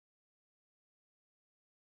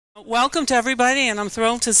Welcome to everybody, and I'm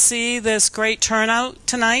thrilled to see this great turnout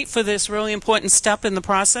tonight for this really important step in the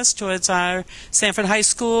process towards our Sanford High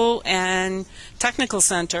School and Technical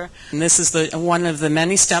Center. And this is one of the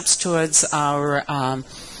many steps towards our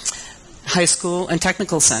high school and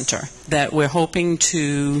technical center that we're hoping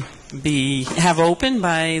to have open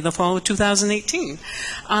by the fall of 2018.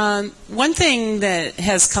 One thing that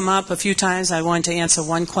has come up a few times, I want to answer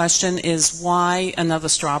one question, is why another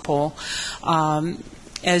straw poll?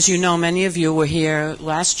 As you know, many of you were here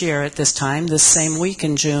last year at this time, this same week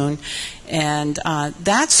in June, and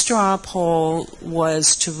that straw poll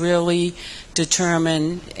was to really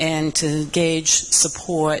determine and to gauge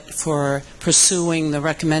support for pursuing the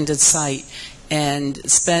recommended site and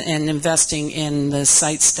investing in the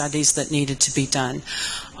site studies that needed to be done.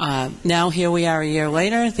 Now here we are a year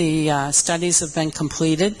later. The studies have been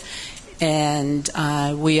completed. And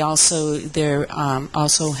there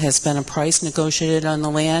also has been a price negotiated on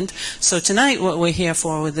the land. So tonight what we're here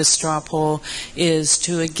for with this straw poll is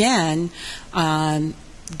to again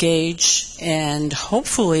gauge, and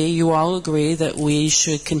hopefully you all agree that we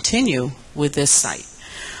should continue with this site.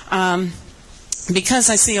 Because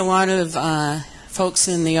I see a lot of folks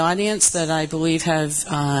in the audience that I believe have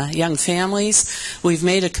young families, we've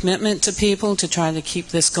made a commitment to people to try to keep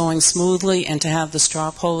this going smoothly and to have the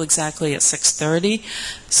straw poll exactly at 6:30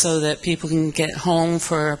 so that people can get home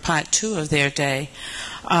for part 2 of their day.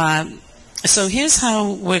 So here's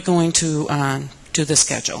how we're going to do the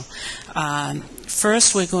schedule.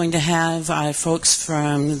 First, we're going to have folks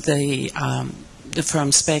from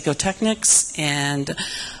Spago Technics and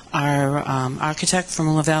our architect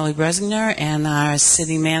from La Valley Bresinger and our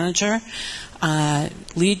city manager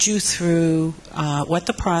lead you through what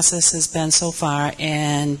the process has been so far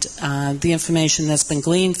and the information that's been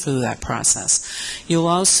gleaned through that process. You'll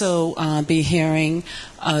also be hearing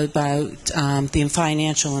about the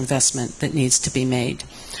financial investment that needs to be made.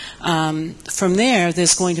 From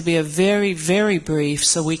there's going to be a very, very brief,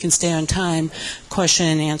 so we can stay on time, question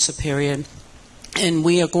and answer period. And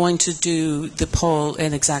we are going to do the poll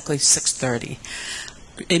at exactly 6:30.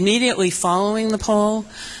 Immediately following the poll,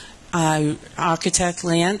 Architect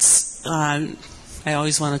Lance, I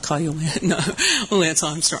always want to call you Lance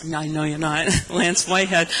Armstrong. No, I know you're not. Lance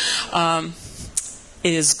Whitehead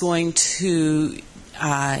is going to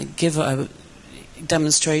give a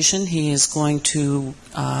demonstration. He is going to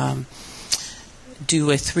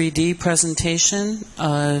do a 3D presentation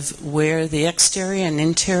of where the exterior and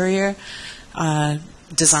interior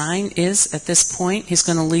design is at this point. He's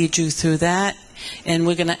going to lead you through that, and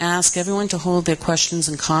we're going to ask everyone to hold their questions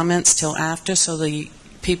and comments till after, so the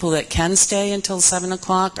people that can stay until 7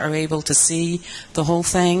 o'clock are able to see the whole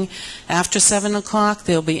thing. After 7 o'clock,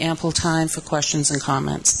 there'll be ample time for questions and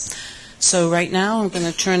comments. So right now, I'm going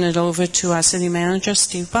to turn it over to our city manager,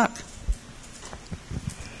 Steve Buck.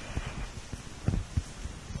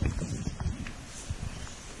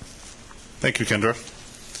 Thank you, Kendra.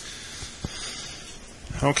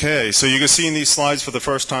 Okay, so you can see in these slides for the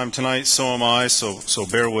first time tonight, so am I, so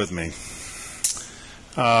bear with me.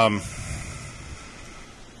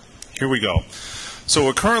 Here we go. So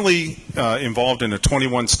we're currently involved in a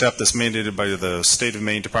 21-step that's mandated by the State of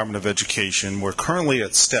Maine Department of Education. We're currently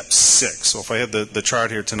at step 6. So if I had the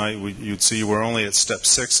chart here tonight, you'd see we're only at step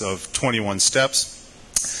 6 of 21 steps,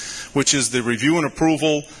 which is the review and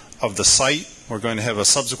approval of the site. We're going to have a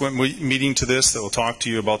subsequent meeting to this that will talk to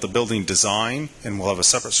you about the building design, and we'll have a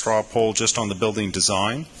separate straw poll just on the building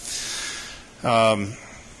design.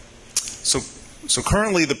 So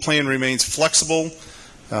currently the plan remains flexible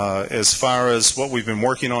as far as what we've been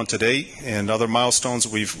working on to date and other milestones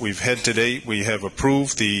we've had to date. We have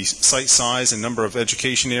approved the site size and number of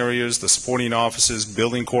education areas, the supporting offices,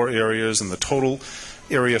 building core areas, and the total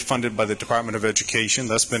area funded by the Department of Education.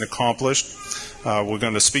 That's been accomplished. We're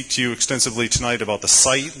going to speak to you extensively tonight about the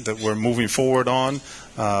site that we're moving forward on,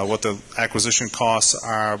 what the acquisition costs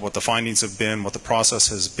are, what the findings have been, what the process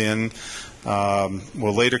has been.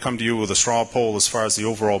 We'll later come to you with a straw poll as far as the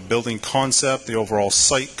overall building concept, the overall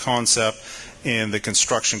site concept, and the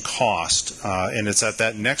construction cost. And it's at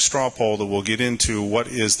that next straw poll that we'll get into what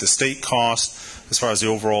is the state cost as far as the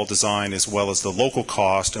overall design as well as the local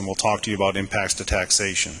cost, and we'll talk to you about impacts to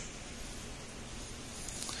taxation.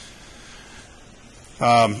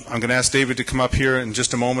 I'm going to ask David to come up here in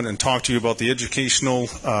just a moment and talk to you about the educational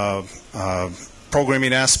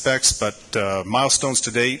programming aspects, but milestones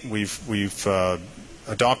to date, we've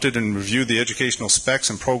adopted and reviewed the educational specs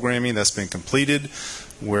and programming that's been completed.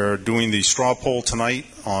 We're doing the straw poll tonight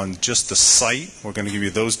on just the site. We're going to give you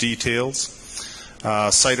those details.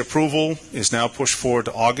 Site approval is now pushed forward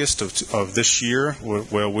to August of this year,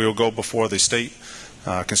 where we'll go before the state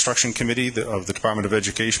construction committee of the Department of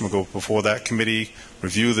Education. We'll go before that committee,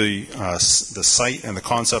 review the site and the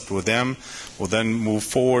concept with them. We'll then move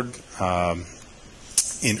forward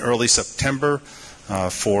in early September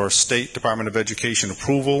for State Department of Education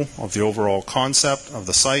approval of the overall concept of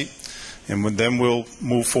the site. And then we'll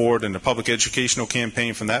move forward in the public educational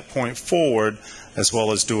campaign from that point forward, as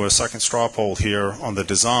well as do a second straw poll here on the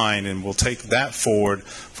design, and we'll take that forward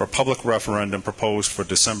for a public referendum proposed for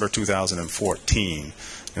December 2014.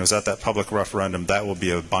 At that public referendum, that will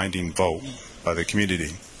be a binding vote by the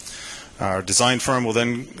community. Our design firm will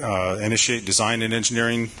then initiate design and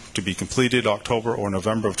engineering to be completed October or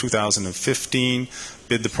November of 2015,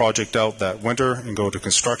 bid the project out that winter, and go to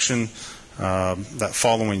construction that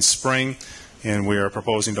following spring, and we are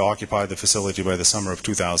proposing to occupy the facility by the summer of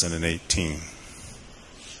 2018. At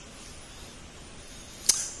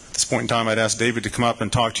this point in time, I'd ask David to come up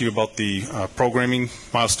and talk to you about the programming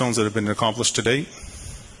milestones that have been accomplished to date.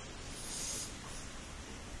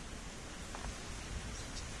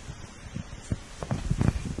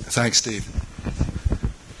 Thanks, Steve.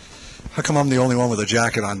 How come I'm the only one with a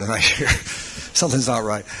jacket on tonight here? Something's not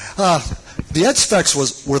right. The ed specs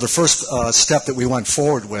were the first step that we went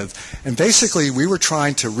forward with, and basically we were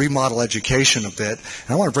trying to remodel education a bit, and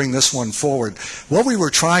I want to bring this one forward. What we were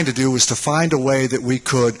trying to do was to find a way that we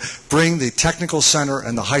could bring the technical center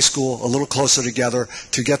and the high school a little closer together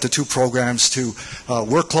to get the two programs to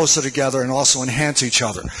work closer together and also enhance each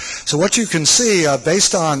other. So what you can see,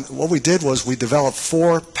 based on what we did was we developed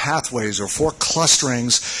 4 pathways or 4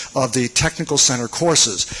 clusterings of the technical center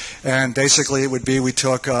courses, and basically it would be we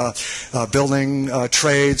took building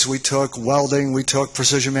trades, we took welding, we took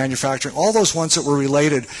precision manufacturing, all those ones that were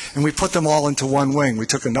related, and we put them all into one wing. We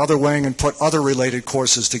took another wing and put other related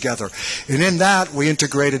courses together. And in that, we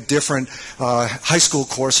integrated different high school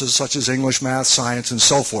courses such as English, math, science, and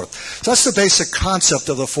so forth. So that's the basic concept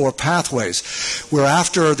of the 4 pathways. We're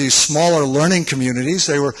after these smaller learning communities.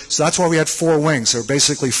 So that's why we had 4 wings. There were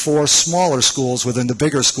basically 4 smaller schools within the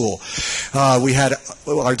bigger school.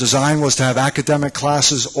 Our design was to have academic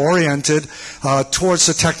classes oriented towards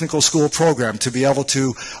the technical school program to be able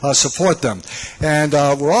to support them. And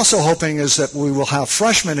we're also hoping is that we will have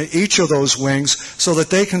freshmen in each of those wings so that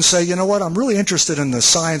they can say, you know what, I'm really interested in the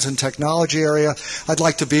science and technology area. I'd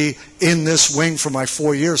like to be in this wing for my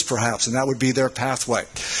 4 years perhaps, and that would be their pathway.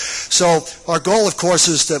 So our goal, of course,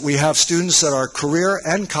 is that we have students that are career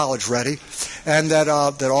and college ready, and that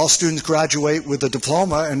all students graduate with a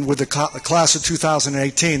diploma, and with the class of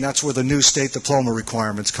 2018, that's where the new state diploma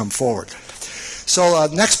requirements come forward. So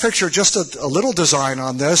next picture, just a little design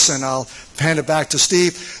on this, and I'll hand it back to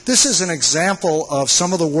Steve. This is an example of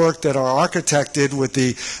some of the work that our architect did with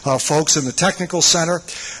the folks in the technical center.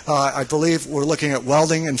 I believe we're looking at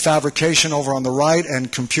welding and fabrication over on the right,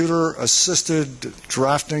 and computer-assisted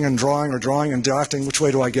drafting and drawing, or drawing and drafting. Which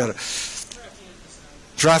way do I get it?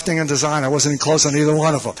 Drafting and design. I wasn't close on either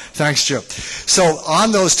one of them. Thanks, Jim. So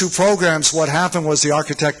on those 2 programs, what happened was the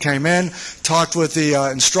architect came in, talked with the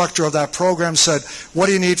instructor of that program, said, what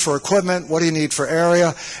do you need for equipment? What do you need for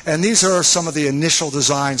area? And these are some of the initial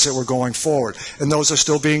designs that were going forward. And those are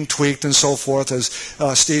still being tweaked and so forth. As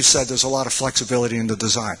Steve said, there's a lot of flexibility in the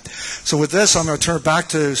design. So with this, I'm going to turn it back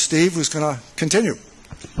to Steve, who's going to continue.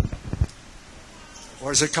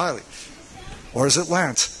 Or is it Kylie? Or is it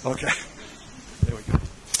Lance? Okay. There we go.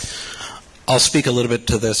 I'll speak a little bit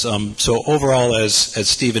to this. So overall, as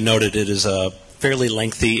Stephen noted, it is a fairly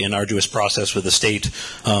lengthy and arduous process with the state.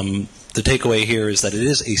 The takeaway here is that it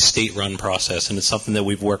is a state-run process, and it's something that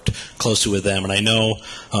we've worked closely with them. And I know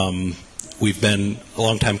we've been a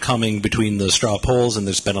long time coming between the straw polls, and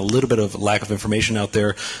there's been a little bit of lack of information out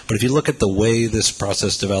there. But if you look at the way this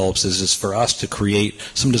process develops, is for us to create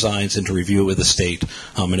some designs and to review it with the state.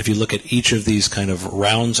 And if you look at each of these kind of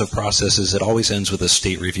rounds of processes, it always ends with a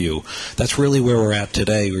state review. That's really where we're at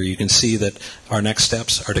today, where you can see that our next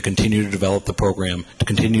steps are to continue to develop the program, to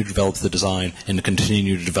continue to develop the design, and to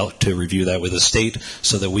continue to review that with the state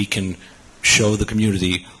so that we can show the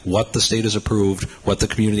community what the state has approved, what the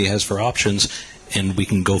community has for options, and we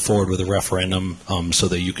can go forward with a referendum so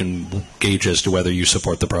that you can gauge as to whether you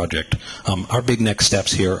support the project. Our big next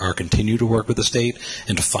steps here are continue to work with the state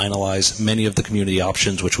and to finalize many of the community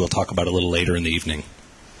options, which we'll talk about a little later in the evening.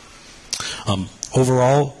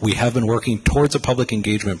 Overall, we have been working towards a public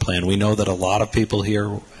engagement plan. We know that a lot of people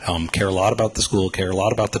here care a lot about the school, care a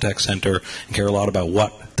lot about the tech center, and care a lot about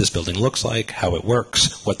what this building looks like, how it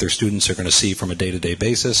works, what their students are going to see from a day-to-day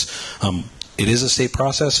basis. It is a state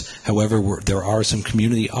process. However, there are some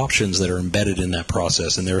community options that are embedded in that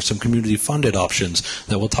process, and there are some community-funded options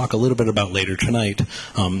that we'll talk a little bit about later tonight.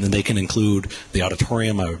 And they can include the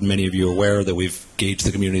auditorium. Many of you are aware that we've gauged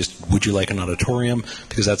the communities. Would you like an auditorium?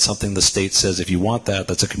 Because that's something the state says if you want that,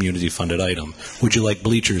 that's a community-funded item. Would you like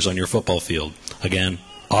bleachers on your football field? Again,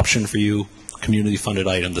 option for you. Community-funded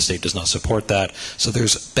item. The state does not support that. So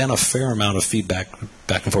there's been a fair amount of feedback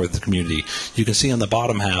back and forth with the community. You can see on the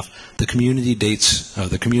bottom half the community dates,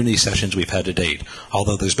 the community sessions we've had to date.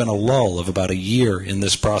 Although there's been a lull of about a year in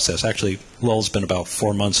this process. Actually, lull's been about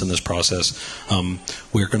 4 months in this process.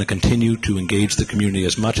 We're going to continue to engage the community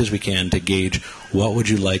as much as we can to gauge what would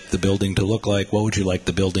you like the building to look like, what would you like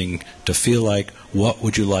the building to feel like, what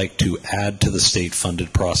would you like to add to the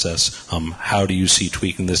state-funded process, how do you see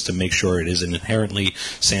tweaking this to make sure it is an inherently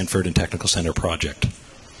Sanford and Technical Center project.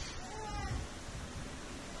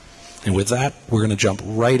 And with that, we're going to jump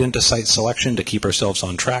right into site selection to keep ourselves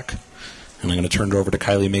on track. And I'm going to turn it over to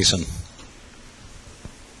Kylie Mason.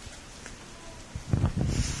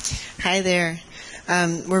 Hi there.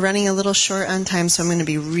 We're running a little short on time, so I'm going to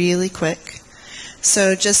be really quick.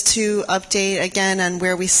 So just to update again on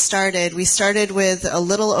where we started with a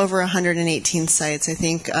little over 118 sites. I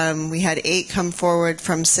think we had 8 come forward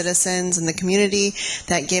from citizens in the community.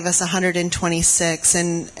 That gave us 126.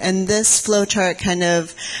 And this flow chart kind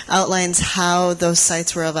of outlines how those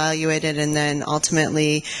sites were evaluated and then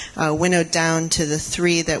ultimately winnowed down to the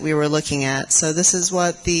 3 that we were looking at. So this is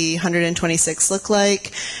what the 126 look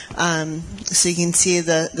like. So you can see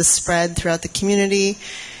the spread throughout the community.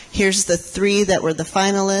 Here's the 3 that were the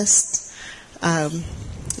finalists.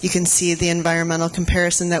 You can see the environmental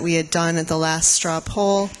comparison that we had done at the last straw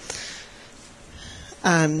poll.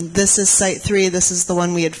 This is Site 3. This is the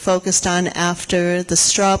one we had focused on after the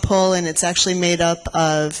straw poll, and it's actually made up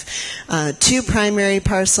of 2 primary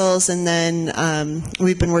parcels, and then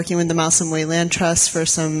we've been working with the Malsom Way Land Trust for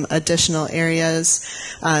some additional areas.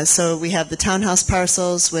 So we have the townhouse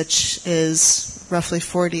parcels, which is roughly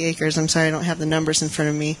 40 acres. I'm sorry, I don't have the numbers in front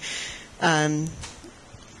of me. No,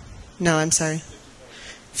 I'm sorry.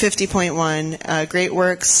 50.1. Great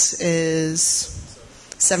Works is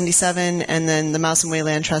 77, and then the Malsom Way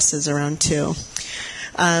Land Trust is around 2.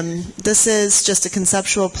 This is just a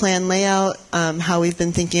conceptual plan layout, how we've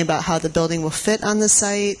been thinking about how the building will fit on the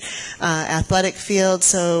site. Athletic field,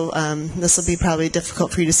 so this will be probably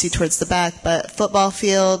difficult for you to see towards the back, but football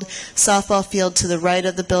field, softball field to the right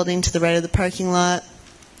of the building, to the right of the parking lot.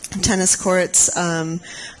 Tennis courts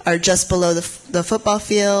are just below the football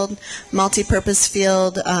field. Multi-purpose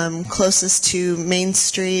field closest to Main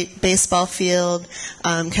Street. Baseball field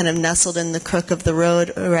kind of nestled in the crook of the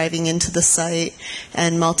road arriving into the site.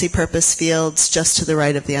 And multi-purpose fields just to the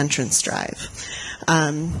right of the entrance drive.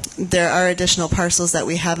 There are additional parcels that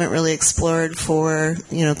we haven't really explored for,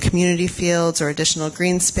 community fields or additional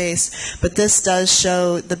green space. But this does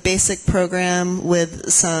show the basic program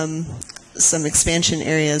with some expansion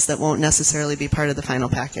areas that won't necessarily be part of the final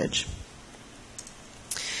package.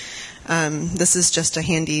 This is just a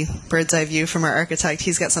handy bird's eye view from our architect.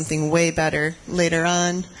 He's got something way better later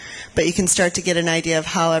on, but you can start to get an idea of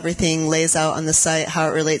how everything lays out on the site, how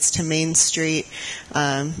it relates to Main Street,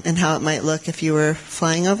 and how it might look if you were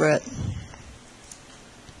flying over it.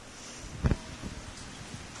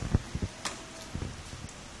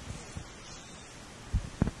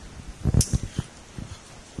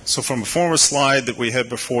 So from a former slide that we had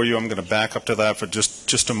before you, I'm going to back up to that for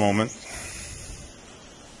just a moment.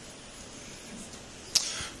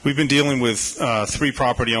 We've been dealing with 3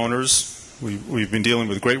 property owners. We've been dealing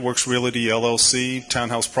with Great Works Realty, LLC,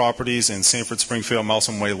 Townhouse Properties, and Sanford Springfield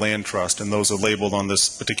Malsom Way Land Trust, and those are labeled on this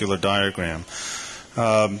particular diagram.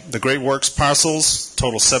 The Great Works parcels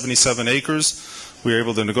total 77 acres. We were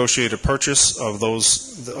able to negotiate a purchase of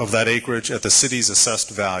that acreage at the city's assessed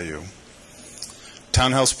value.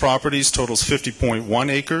 Townhouse Properties totals 50.1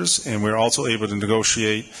 acres, and we're also able to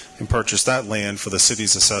negotiate and purchase that land for the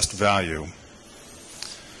city's assessed value.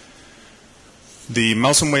 The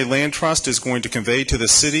Malsom Way Land Trust is going to convey to the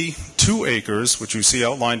city 2 acres, which you see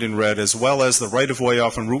outlined in red, as well as the right-of-way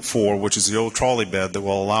off on Route 4, which is the old trolley bed that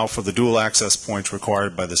will allow for the dual access points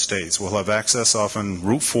required by the states. We'll have access off on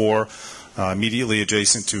Route 4, immediately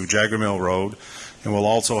adjacent to Jagger Mill Road, and we'll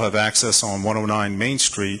also have access on 109 Main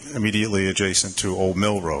Street, immediately adjacent to Old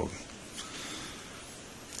Mill Road.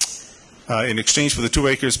 In exchange for the 2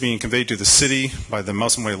 acres being conveyed to the city by the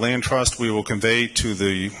Malsom Way Land Trust, we will convey to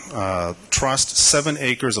the trust 7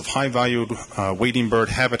 acres of high-valued wading bird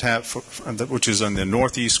habitat, which is on the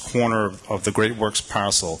northeast corner of the Great Works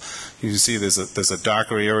parcel. You can see there's a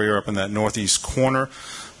darker area up in that northeast corner.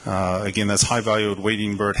 Again, that's high-valued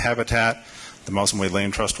wading bird habitat. The Mouse and Way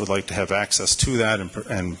Land Trust would like to have access to that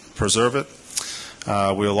and preserve it.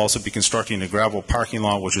 We'll also be constructing a gravel parking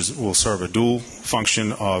lot, which will serve a dual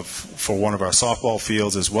function for one of our softball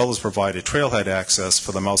fields, as well as provide a trailhead access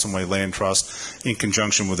for the Mouse and Way Land Trust in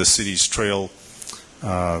conjunction with the city's Trail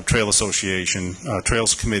Association,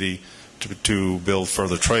 Trails Committee, to build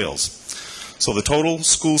further trails. So the total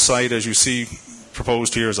school site, as you see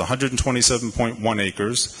proposed here, is 127.1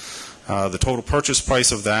 acres. The total purchase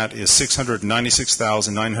price of that is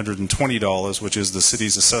 $696,920, which is the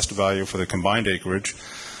city's assessed value for the combined acreage.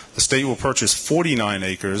 The state will purchase 49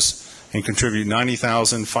 acres and contribute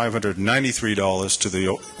 $90,593 to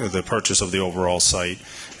the purchase of the overall site,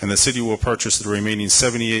 and the city will purchase the remaining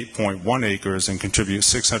 78.1 acres and contribute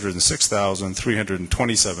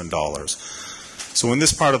 $606,327. So in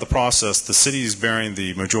this part of the process, the city is bearing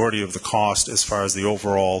the majority of the cost as far as the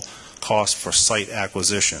overall cost for site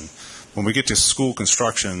acquisition. When we get to school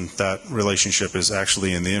construction, that relationship is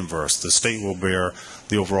actually in the inverse. The state will bear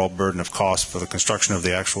the overall burden of cost for the construction of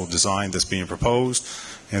the actual design that's being proposed,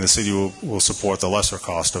 and the city will support the lesser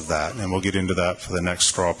cost of that, and we'll get into that for the next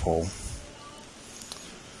straw poll.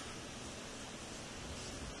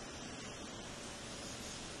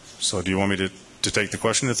 So do you want me to take the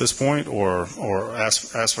question at this point, or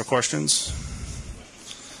ask for questions?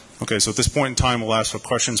 Okay, so at this point in time, we'll ask for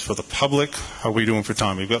questions for the public. How are we doing for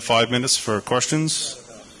time? We've got 5 minutes for questions.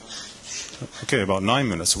 Okay, about 9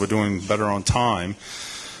 minutes, so we're doing better on time.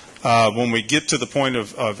 When we get to the point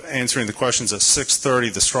of answering the questions at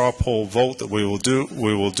 6:30, the straw poll vote that we will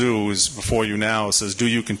do is before you now. It says, do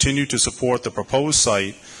you continue to support the proposed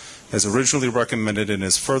site as originally recommended and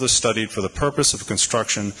is further studied for the purpose of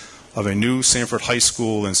construction of a new Sanford High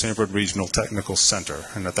School and Sanford Regional Technical Center?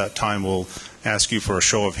 And at that time, we'll ask you for a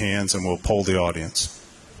show of hands and we'll poll the audience.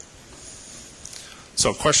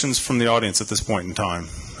 So questions from the audience at this point in time?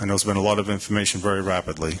 I know there's been a lot of information very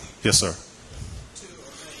rapidly. Yes, sir.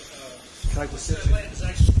 Can I just sit?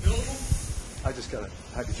 I just got to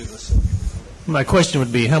do this. My question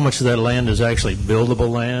would be, how much of that land is actually buildable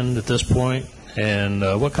land at this point, and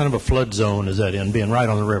what kind of a flood zone is that in, being right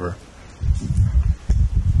on the river?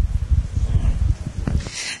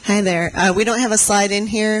 Hi there. We don't have a slide in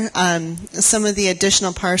here. Some of the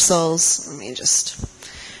additional parcels, let me just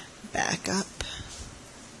back up.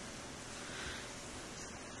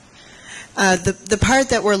 The part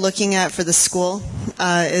that we're looking at for the school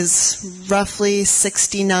is roughly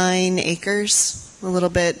 69 acres, a little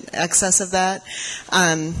bit excess of that.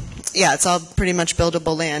 Yeah, it's all pretty much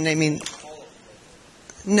buildable land. I mean,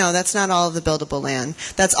 no, that's not all of the buildable land.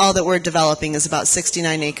 That's all that we're developing is about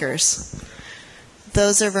 69 acres.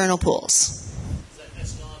 Those are vernal pools.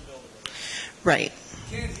 That's non-buildable. Right.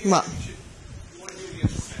 Well,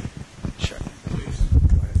 Sure.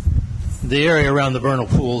 The area around the vernal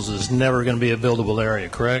pools is never going to be a buildable area,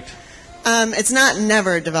 correct? it's not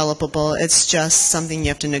never developable. It's just something you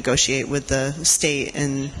have to negotiate with the state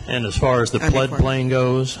and. And as far as the floodplain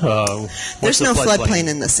goes, there's no floodplain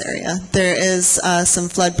in this area. There is some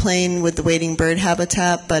floodplain with the wading bird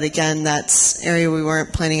habitat, but again, that's area we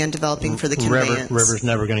weren't planning on developing for the conveyance. River's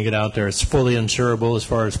never going to get out there. It's fully insurable as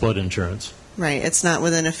far as flood insurance. Right. It's not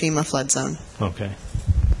within a FEMA flood zone. Okay.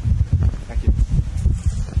 Thank you.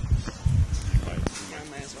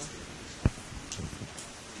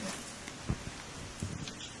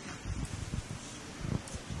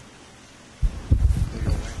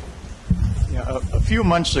 A few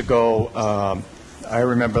months ago, I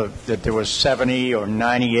remember that there was 70 or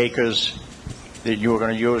 90 acres that you were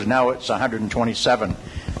going to use. Now it's 127.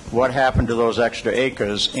 What happened to those extra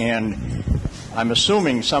acres? And I'm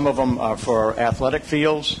assuming some of them are for athletic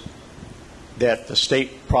fields that the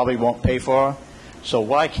state probably won't pay for. So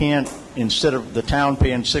why can't, instead of the town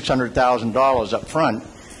paying $600,000 up front,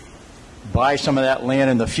 buy some of that land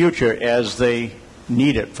in the future as they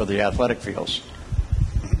need it for the athletic fields?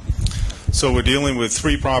 So we're dealing with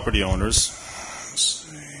 3 property owners. Let's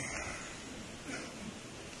see.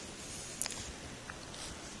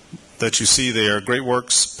 That you see there. Great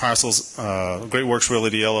Works Parcels, Great Works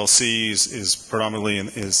Realty LLC is predominantly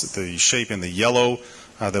is the shape in the yellow.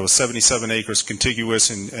 There was 77 acres contiguous,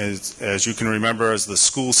 and as you can remember, as the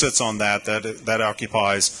school sits on that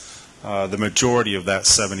occupies the majority of that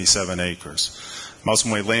 77 acres. Mouse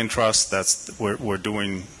and Way Land Trust, we're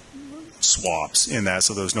doing swaps in that,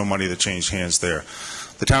 so there's no money that changed hands there.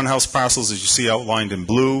 The townhouse parcels, as you see outlined in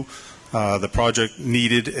blue, the project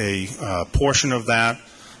needed a portion of that.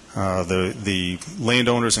 The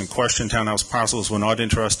landowners in question, townhouse parcels, were not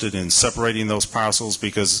interested in separating those parcels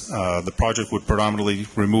because the project would predominantly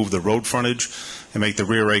remove the road frontage and make the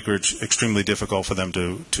rear acreage extremely difficult for them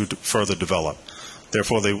to further develop.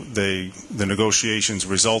 Therefore, the negotiations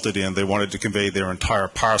resulted in they wanted to convey their entire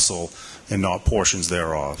parcel and not portions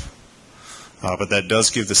thereof. But that does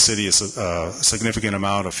give the city a significant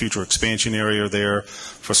amount of future expansion area there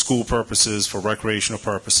for school purposes, for recreational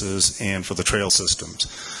purposes, and for the trail systems.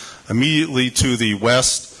 Immediately to the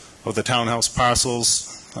west of the townhouse parcels,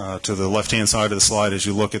 to the left-hand side of the slide as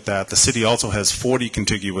you look at that, the city also has 40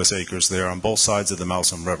 contiguous acres there on both sides of the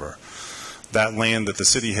Mousam River. That land that the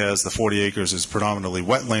city has, the 40 acres, is predominantly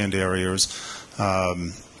wetland areas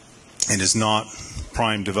and is not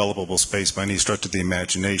prime developable space by any stretch of the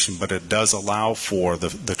imagination, but it does allow for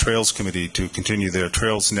the Trails Committee to continue their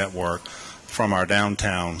trails network from our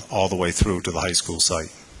downtown all the way through to the high school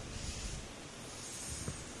site.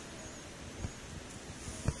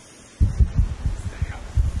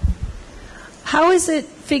 How is it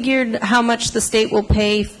figured how much the state will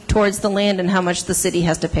pay towards the land and how much the city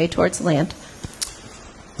has to pay towards the land?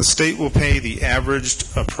 The state will pay the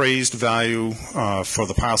averaged appraised value for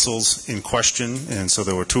the parcels in question, and so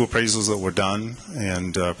there were 2 appraisals that were done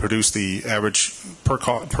and produced the average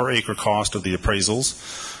per acre cost of the appraisals.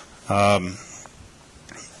 And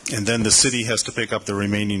then the city has to pick up the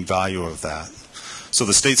remaining value of that. So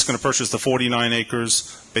the state's going to purchase the 49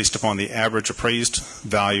 acres based upon the average appraised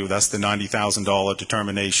value. That's the $90,000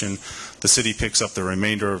 determination. The city picks up the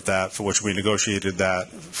remainder of that, for which we negotiated that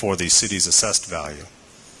for the city's assessed value.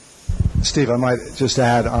 Steve, I might just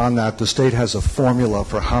add on that the state has a formula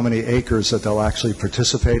for how many acres that they'll actually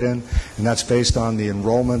participate in, and that's based on the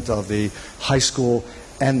enrollment of the high school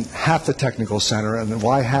and half the technical center. And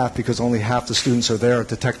why half? Because only half the students are there at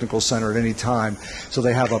the technical center at any time. So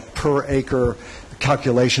they have a per acre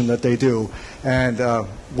calculation that they do. And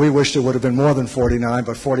we wished it would have been more than 49,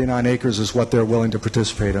 but 49 acres is what they're willing to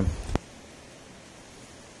participate in.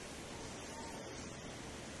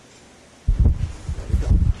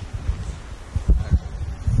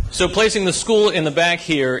 So placing the school in the back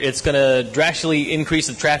here, it's going to drastically increase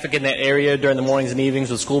the traffic in that area during the mornings and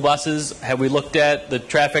evenings with school buses. Have we looked at the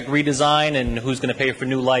traffic redesign and who's going to pay for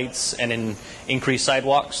new lights and increased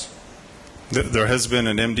sidewalks? There has been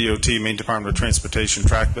an MDOT, Maine Department of Transportation,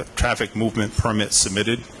 traffic movement permit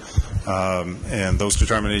submitted, and those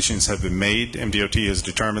determinations have been made. MDOT has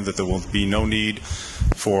determined that there will be no need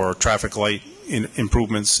for traffic light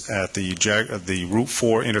improvements at the Route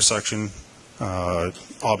 4 intersection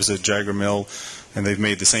opposite Jagger Mill, and they've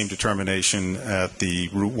made the same determination at the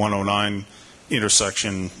Route 109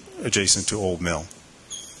 intersection adjacent to Old Mill.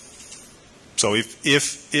 So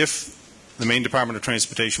if the Maine Department of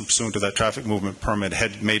Transportation, pursuant to that traffic movement permit,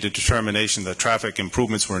 had made a determination that traffic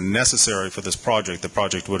improvements were necessary for this project, the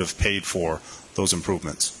project would have paid for those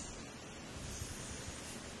improvements.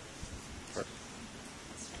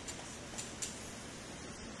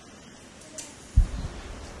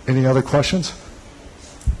 Any other questions?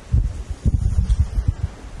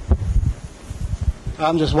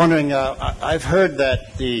 I'm just wondering, I've heard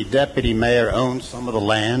that the deputy mayor owns some of the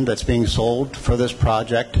land that's being sold for this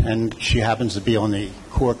project, and she happens to be on the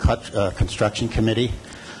Corps Construction Committee.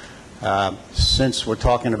 Since we're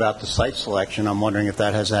talking about the site selection, I'm wondering if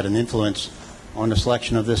that has had an influence on the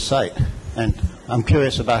selection of this site. And I'm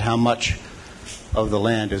curious about how much of the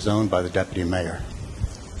land is owned by the deputy mayor.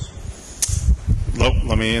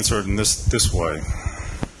 Let me answer it in this way.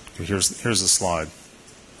 Here's the slide.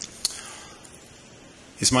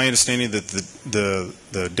 It's my understanding that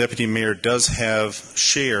the deputy mayor does have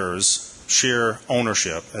share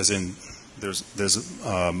ownership, as in there's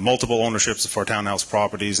multiple ownerships for townhouse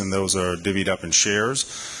properties, and those are divvied up in shares.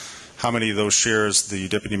 How many of those shares the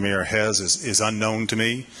deputy mayor has is unknown to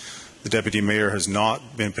me. The deputy mayor has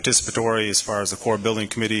not been participatory as far as the Core Building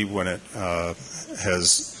Committee when it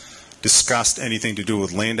has discussed anything to do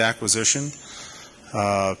with land acquisition.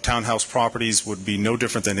 Townhouse properties would be no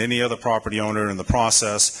different than any other property owner in the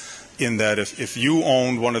process, in that if you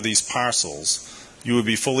owned one of these parcels, you would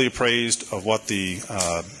be fully appraised of what the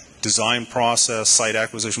design process, site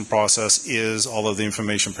acquisition process is, all of the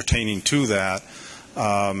information pertaining to that.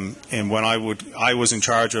 And when I was in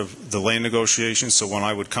charge of the land negotiations, so when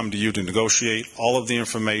I would come to you to negotiate, all of the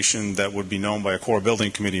information that would be known by a Core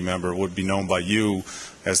Building Committee member would be known by you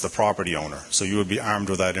as the property owner. So you would be armed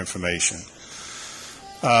with that information.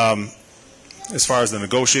 As far as the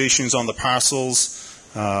negotiations on the parcels,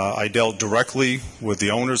 I dealt directly with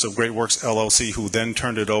the owners of Great Works LLC, who then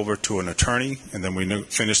turned it over to an attorney, and then we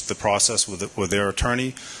finished the process with their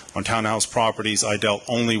attorney. On townhouse properties, I dealt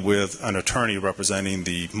only with an attorney representing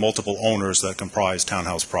the multiple owners that comprise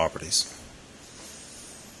townhouse properties.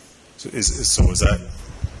 So is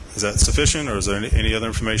that sufficient, or is there any other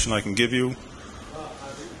information I can give you?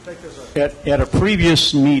 At a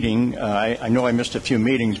previous meeting, I know I missed a few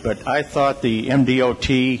meetings, but I thought the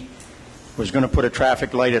MDOT was going to put a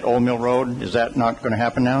traffic light at Old Mill Road. Is that not going to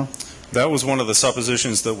happen now? That was one of the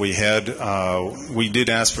suppositions that we had. We did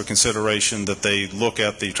ask for consideration that they look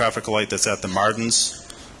at the traffic light that's at the Martins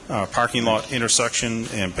parking lot intersection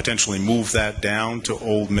and potentially move that down to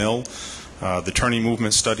Old Mill. The turning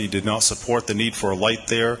movement study did not support the need for a light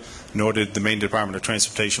there, nor did the Maine Department of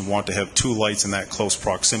Transportation want to have two lights in that close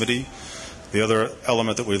proximity. The other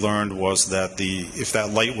element that we learned was that if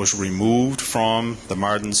that light was removed from the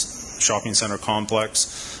Martins shopping center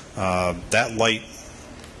complex, that light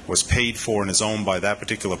was paid for and is owned by that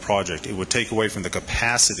particular project. It would take away from the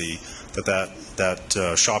capacity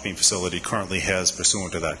that shopping facility currently has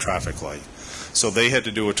pursuant to that traffic light. So they had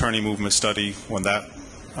to do a turning movement study when that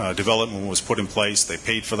development was put in place. They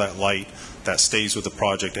paid for that light. That stays with the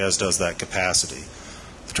project, as does that capacity.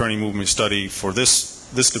 The turning movement study for this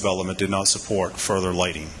development did not support further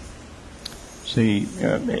lighting. See,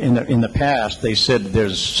 in the past, they said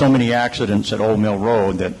there's so many accidents at Old Mill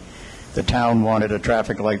Road that the town wanted a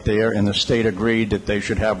traffic light there, and the state agreed that they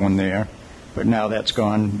should have one there. But now that's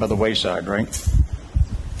gone by the wayside, right?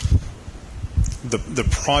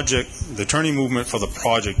 The turning movement for the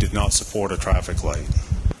project did not support a traffic light.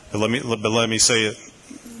 But let me say it.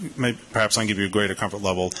 Perhaps I can give you a greater comfort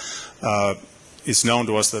level. It's known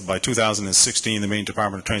to us that by 2016, the Maine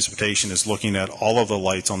Department of Transportation is looking at all of the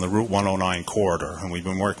lights on the Route 109 corridor, and we've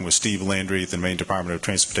been working with Steve Landry at the Maine Department of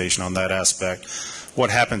Transportation on that aspect. What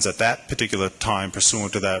happens at that particular time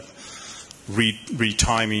pursuant to that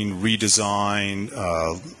retiming, redesign,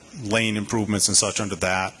 lane improvements and such under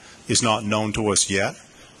that is not known to us yet,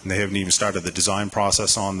 and they haven't even started the design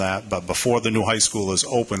process on that. But before the new high school is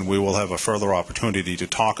open, we will have a further opportunity to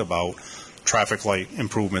talk about traffic light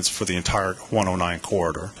improvements for the entire 109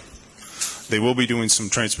 corridor. They will be doing some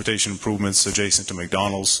transportation improvements adjacent to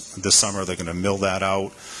McDonald's this summer. They're going to mill that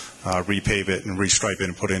out, repave it, and restripe it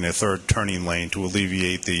and put in a third turning lane to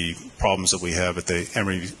alleviate the problems that we have at the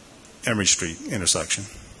Emery Street intersection.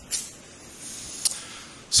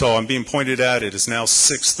 So I'm being pointed at. It is now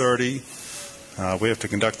 6:30. We have to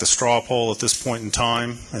conduct the straw poll at this point in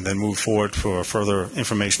time and then move forward for a further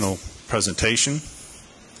informational presentation.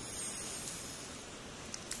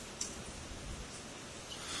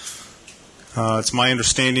 It's my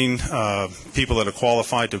understanding people that are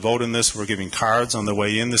qualified to vote in this, we're giving cards on the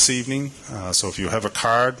way in this evening. So if you have a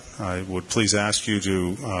card, I would please ask you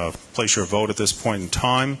to place your vote at this point in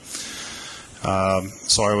time.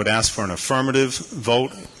 So I would ask for an affirmative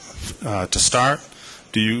vote to start.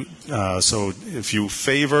 So if you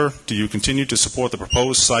favor, do you continue to support the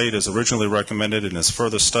proposed site as originally recommended and as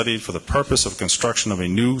further studied for the purpose of construction of a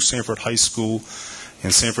new Sanford High School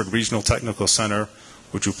and Sanford Regional Technical Center?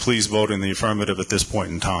 Would you please vote in the affirmative at this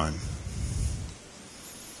point in time?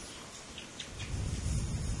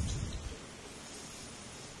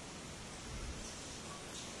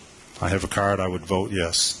 I have a card. I would vote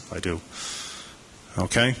yes. I do.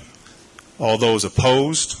 Okay. All those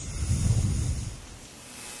opposed?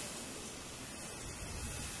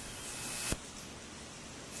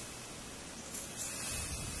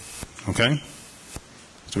 Okay.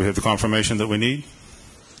 Do we have the confirmation that we need?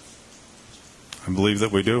 I believe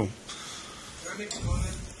that we do. Can I make a comment?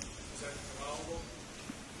 Is that allowable?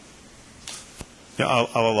 Yeah,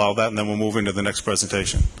 I'll allow that, and then we'll move into the next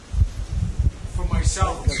presentation. For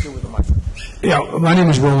myself. Yeah, my name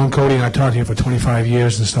is Roland Cody, and I taught here for 25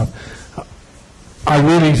 years and stuff. I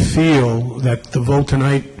really feel that the vote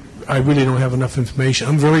tonight, I really don't have enough information.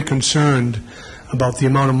 I'm very concerned about the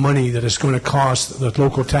amount of money that it's going to cost the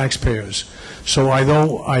local taxpayers. So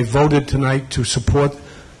although I voted tonight to support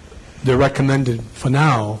the recommended for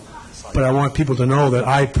now, but I want people to know that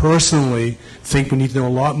I personally think we need to know a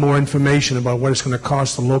lot more information about what it's going to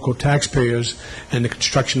cost the local taxpayers and the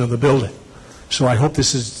construction of the building. So I hope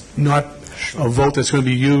this is not a vote that's going to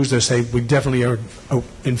be used to say we definitely are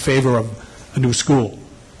in favor of a new school.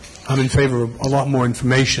 I'm in favor of a lot more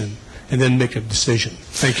information and then make a decision.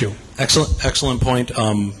 Thank you. Excellent point.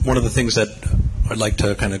 One of the things that I'd like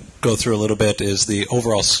to kind of go through a little bit is the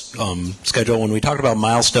overall schedule. When we talk about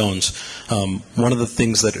milestones, one of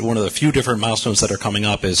the few different milestones that are coming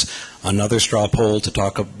up is another straw poll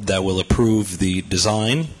that will approve the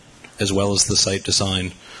design as well as the site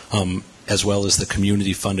design, as well as the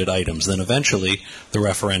community-funded items. Then eventually the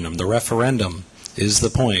referendum. The referendum is the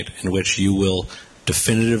point in which you will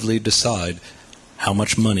definitively decide how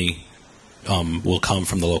much money will come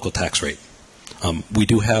from the local tax rate. We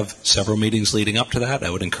do have several meetings leading up to that. I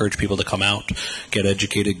would encourage people to come out, get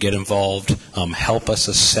educated, get involved, help us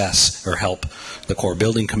assess, or help the core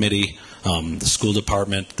building committee the school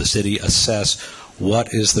department, the city assess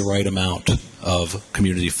what is the right amount of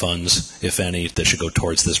community funds, if any, that should go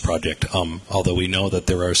towards this project. Although we know that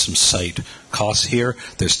there are some site costs here,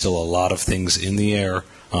 there's still a lot of things in the air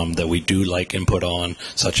that we do like input on,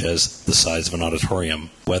 such as the size of an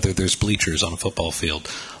auditorium, whether there's bleachers on a football field,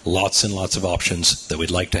 lots and lots of options that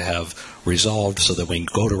we'd like to have resolved so that when we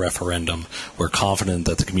go to referendum, we're confident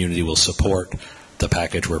that the community will support the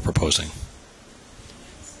package we're proposing.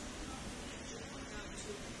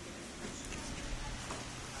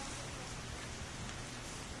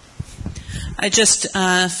 I just,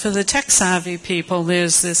 for the tech-savvy people,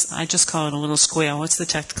 there's this, I just call it a little square. What's the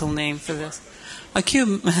technical name for this?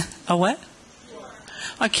 A what?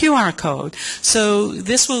 A QR code. So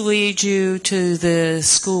this will lead you to the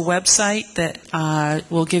school website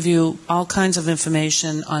that will give you all kinds of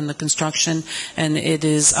information on the construction, and it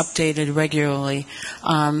is updated regularly.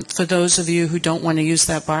 For those of you who don't want to use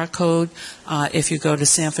that barcode, if you go to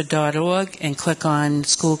sanford.org and click on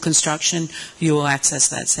school construction, you will access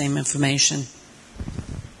that same information.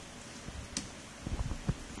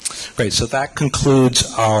 Great, so that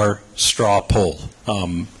concludes our straw poll.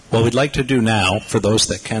 What we'd like to do now, for those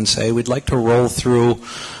that can say, we'd like to roll through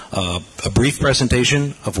a brief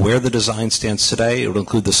presentation of where the design stands today. It will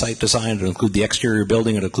include the site design, it will include the exterior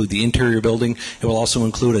building, it will include the interior building, it will also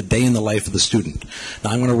include a day in the life of the student.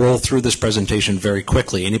 Now I'm going to roll through this presentation very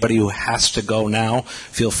quickly. Anybody who has to go now,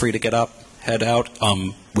 feel free to get up, head out.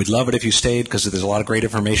 We'd love it if you stayed because there's a lot of great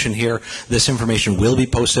information here. This information will be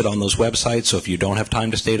posted on those websites, so if you don't have time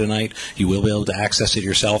to stay tonight, you will be able to access it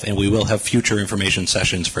yourself, and we will have future information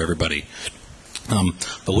sessions for everybody.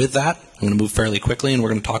 But with that, I'm going to move fairly quickly, and we're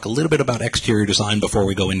going to talk a little bit about exterior design before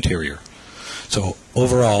we go interior. So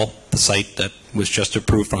overall, the site that was just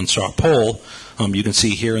approved on straw poll, you can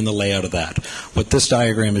see here in the layout of that. What this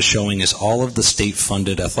diagram is showing is all of the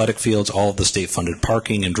state-funded athletic fields, all of the state-funded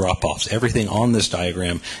parking and drop-offs. Everything on this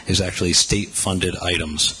diagram is actually state-funded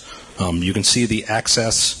items. You can see the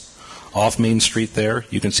access off Main Street there.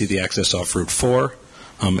 You can see the access off Route 4.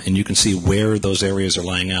 And you can see where those areas are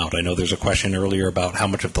laying out. I know there's a question earlier about how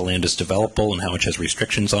much of the land is developable and how much has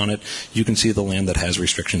restrictions on it. You can see the land that has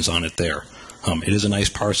restrictions on it there. It is a nice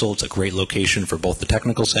parcel. It's a great location for both the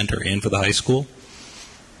technical center and for the high school.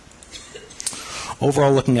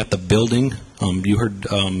 Overall, looking at the building, you heard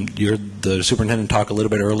the superintendent talk a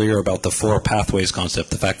little bit earlier about the 4 pathways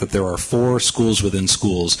concept, the fact that there are 4 schools within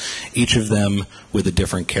schools, each of them with a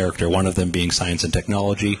different character, one of them being science and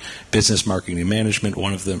technology, business marketing and management,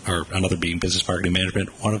 one of them, or another being business marketing and management,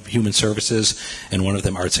 one of human services, and one of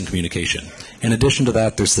them arts and communication. In addition to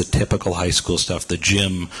that, there's the typical high school stuff, the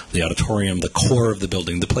gym, the auditorium, the core of the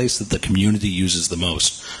building, the place that the community uses the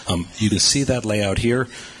most. You can see that layout here.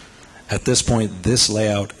 At this point, this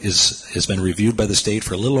layout has been reviewed by the state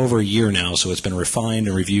for a little over a year now, so it's been refined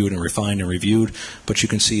and reviewed and refined and reviewed, but you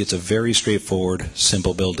can see it's a very straightforward,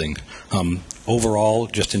 simple building. Overall,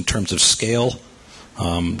 just in terms of scale,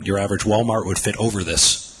 your average Walmart would fit over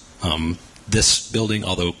this. This building,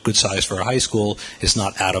 although good size for a high school, is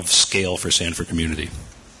not out of scale for Sanford community.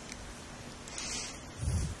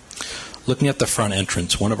 Looking at the front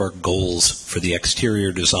entrance, one of our goals for the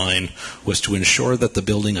exterior design was to ensure that the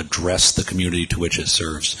building addressed the community to which it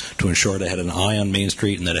serves, to ensure that it had an eye on Main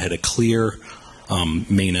Street and that it had a clear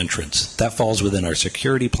main entrance. That falls within our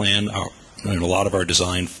security plan. And a lot of our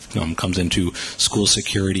design comes into school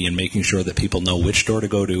security and making sure that people know which door to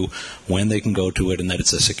go to, when they can go to it, and that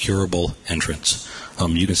it's a securable entrance.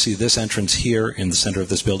 You can see this entrance here in the center of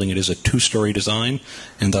this building. It is a 2-story design,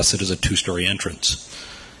 and thus it is a 2-story entrance.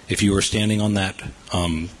 If you were standing on that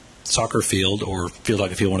soccer field or field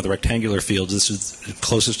hockey field, one of the rectangular fields, this is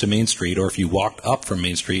closest to Main Street, or if you walked up from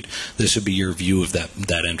Main Street, this would be your view of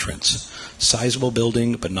that entrance. Sizable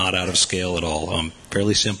building, but not out of scale at all.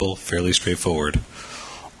 Fairly simple, fairly straightforward.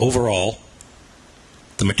 Overall,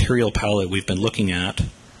 the material palette we've been looking at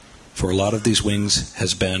for a lot of these wings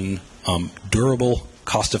has been durable,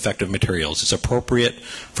 cost-effective materials. It's appropriate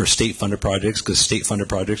for state-funded projects because state-funded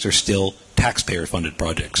projects are still taxpayer-funded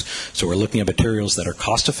projects. So we're looking at materials that are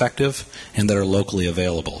cost-effective and that are locally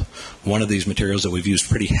available. One of these materials that we've used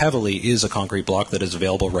pretty heavily is a concrete block that is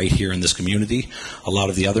available right here in this community. A lot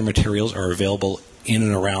of the other materials are available in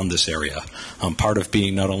and around this area. Part of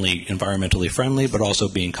being not only environmentally friendly, but also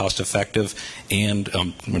being cost-effective, and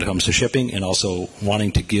when it comes to shipping, and also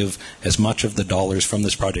wanting to give as much of the dollars from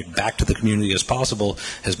this project back to the community as possible,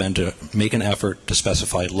 has been to make an effort to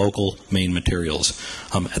specify local main materials.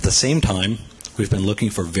 At the same time, We've been looking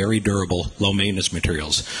for very durable, low-maintenance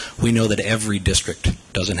materials. We know that every district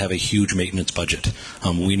doesn't have a huge maintenance budget.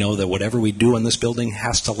 We know that whatever we do in this building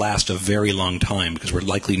has to last a very long time because we're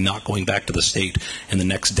likely not going back to the state in the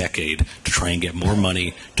next decade to try and get more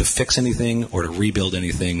money to fix anything or to rebuild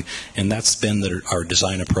anything, and that's been our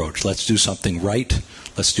design approach. Let's do something right.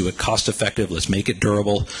 Let's do it cost-effective. Let's make it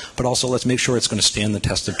durable, but also let's make sure it's going to stand the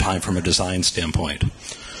test of time from a design standpoint.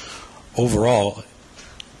 Overall,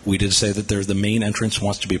 we did say that the main entrance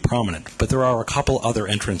wants to be prominent, but there are a couple other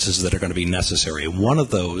entrances that are going to be necessary. One of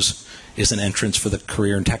those is an entrance for the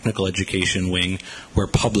career and technical education wing where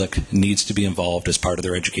public needs to be involved as part of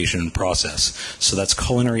their education process. So that's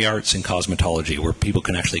culinary arts and cosmetology, where people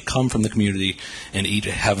can actually come from the community and eat,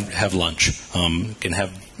 have lunch, can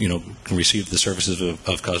receive the services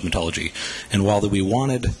of cosmetology. And while we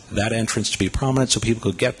wanted that entrance to be prominent so people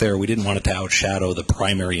could get there, we didn't want it to outshadow the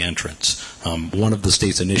primary entrance. One of the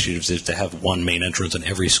state's initiatives is to have one main entrance in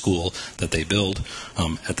every school that they build.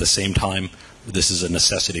 At the same time, this is a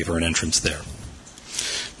necessity for an entrance there.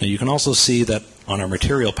 Now you can also see that on our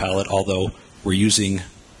material palette, although we're using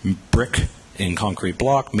brick and concrete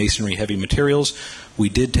block, masonry, heavy materials, we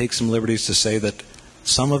did take some liberties to say that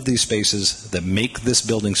some of these spaces that make this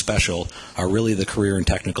building special are really the career and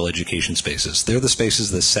technical education spaces. They're the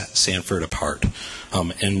spaces that set Sanford apart.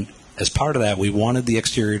 And as part of that, we wanted the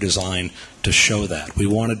exterior design to show that. We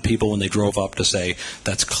wanted people, when they drove up, to say,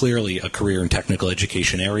 that's clearly a career and technical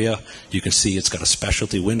education area. You can see it's got a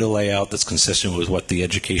specialty window layout that's consistent with what the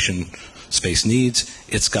education space needs.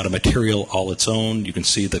 It's got a material all its own. You can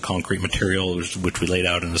see the concrete material, which we laid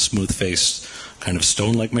out in a smooth face, kind of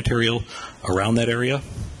stone-like material around that area,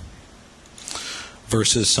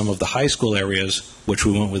 versus some of the high school areas, which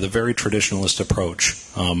we went with a very traditionalist approach.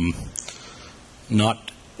 Not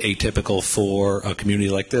atypical for a community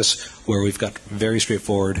like this, where we've got very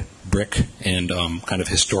straightforward brick and kind of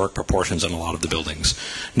historic proportions on a lot of the buildings.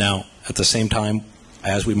 Now, at the same time,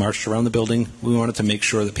 as we marched around the building, we wanted to make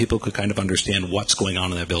sure that people could kind of understand what's going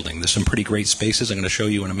on in that building. There's some pretty great spaces I'm going to show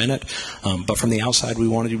you in a minute, but from the outside, we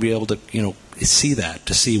wanted to be able to, see that,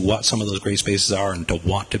 to see what some of those great spaces are and to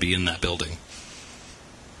want to be in that building.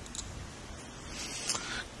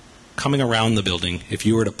 Coming around the building, if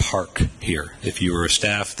you were to park here, if you were a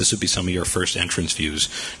staff, this would be some of your first entrance views.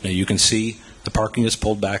 Now you can see the parking is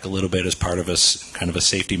pulled back a little bit as part of kind of a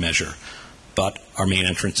safety measure, but our main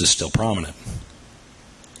entrance is still prominent.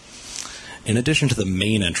 In addition to the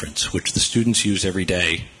main entrance, which the students use every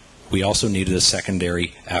day, we also needed a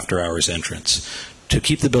secondary after-hours entrance. To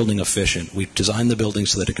keep the building efficient, we've designed the building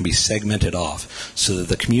so that it can be segmented off, so that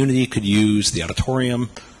the community could use the auditorium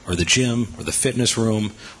or the gym or the fitness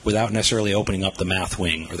room without necessarily opening up the math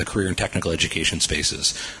wing or the career and technical education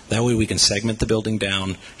spaces. That way we can segment the building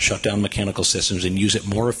down, shut down mechanical systems, and use it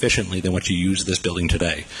more efficiently than what you use this building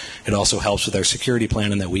today. It also helps with our security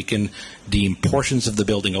plan in that we can deem portions of the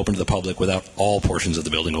building open to the public without all portions of the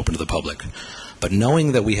building open to the public. But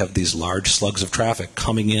knowing that we have these large slugs of traffic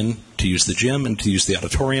coming in to use the gym and to use the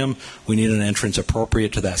auditorium, we need an entrance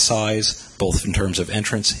appropriate to that size, both in terms of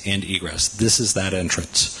entrance and egress. This is that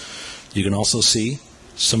entrance. You can also see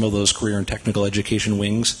some of those career and technical education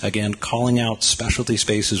wings, again, calling out specialty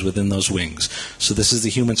spaces within those wings. So this is the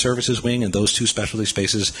human services wing, and those two specialty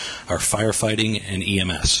spaces are firefighting and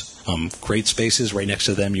EMS. Great spaces. Right next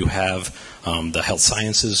to them you have the health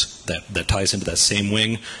sciences that ties into that same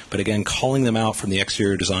wing, but again, calling them out from the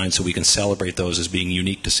exterior design so we can celebrate those as being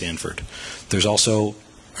unique to Sanford. There's also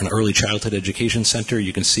an early childhood education center.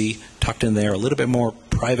 You can see tucked in there a little bit more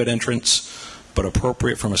private entrance, but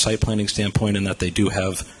appropriate from a site planning standpoint in that they do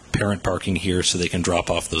have parent parking here so they can drop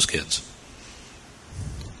off those kids.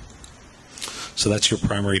 So that's your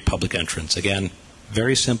primary public entrance. Again,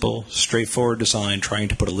 very simple, straightforward design, trying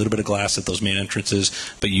to put a little bit of glass at those main entrances,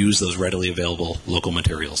 but use those readily available local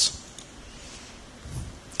materials.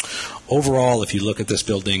 Overall, if you look at this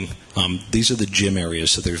building, these are the gym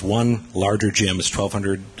areas. So there's one larger gym, it's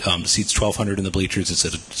 1,200, seats 1,200 in the bleachers. It's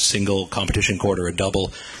a single competition court or a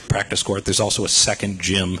double practice court. There's also a second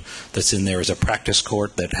gym that's in there as a practice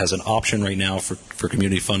court that has an option right now for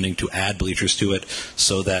community funding to add bleachers to it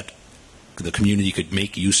so that the community could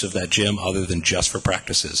make use of that gym other than just for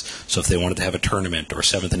practices. So if they wanted to have a tournament or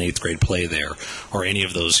 7th and 8th grade play there or any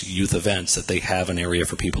of those youth events, that they have an area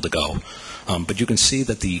for people to go. But you can see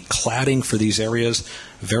that the cladding for these areas,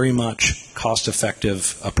 very much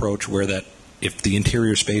cost-effective approach where that If the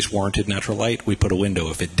interior space warranted natural light, we put a window.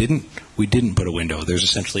 If it didn't, we didn't put a window. There's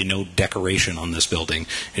essentially no decoration on this building.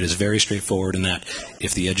 It is very straightforward in that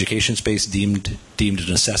if the education space deemed a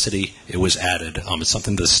necessity, it was added. It's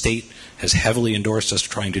something the state has heavily endorsed us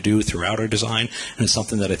trying to do throughout our design, and it's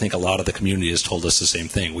something that I think a lot of the community has told us the same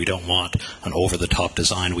thing. We don't want an over-the-top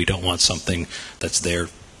design. We don't want something that's there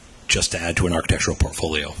just to add to an architectural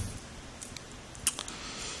portfolio.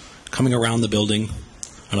 Coming around the building,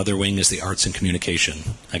 another wing is the arts and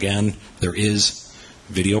communication. Again, there is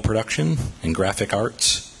video production and graphic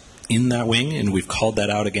arts in that wing, and we've called that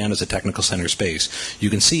out again as a technical center space. You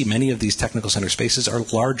can see many of these technical center spaces are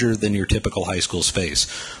larger than your typical high school space.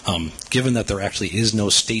 Given that there actually is no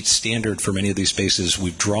state standard for many of these spaces,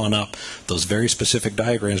 we've drawn up those very specific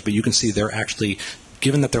diagrams, but you can see they're actually,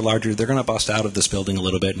 given that they're larger, they're going to bust out of this building a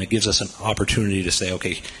little bit, and it gives us an opportunity to say,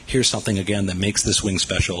 okay, here's something, again, that makes this wing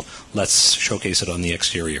special. Let's showcase it on the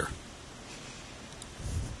exterior.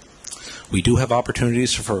 We do have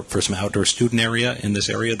opportunities for some outdoor student area in this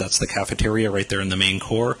area. That's the cafeteria right there in the main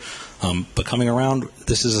core. But coming around,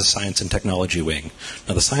 this is a science and technology wing.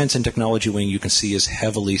 Now, the science and technology wing you can see is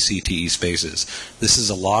heavily CTE spaces. This is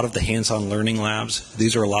a lot of the hands-on learning labs.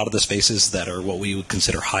 These are a lot of the spaces that are what we would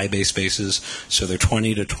consider high bay spaces. So they're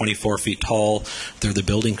 20 to 24 feet tall. They're the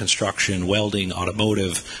building construction, welding,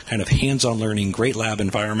 automotive, kind of hands-on learning, great lab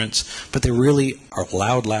environments. But they really are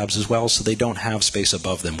loud labs as well, so they don't have space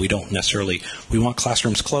above them. We don't necessarily, we want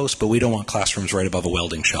classrooms close, but we don't want classrooms right above a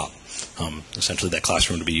welding shop. Essentially, that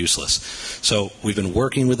classroom to be useless. So we've been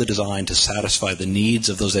working with the design to satisfy the needs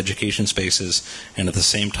of those education spaces, and at the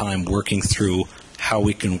same time working through how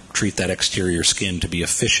we can treat that exterior skin to be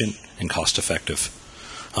efficient and cost-effective.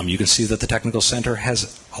 You can see that the technical center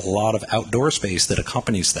has a lot of outdoor space that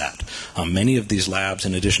accompanies that. Many of these labs,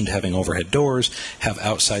 in addition to having overhead doors, have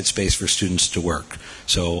outside space for students to work.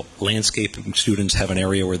 So landscaping students have an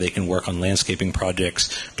area where they can work on landscaping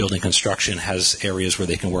projects. Building construction has areas where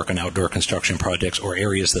they can work on outdoor construction projects or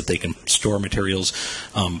areas that they can store materials.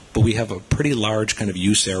 But we have a pretty large kind of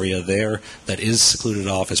use area there that is secluded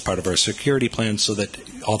off as part of our security plan, so that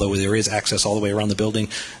although there is access all the way around the building,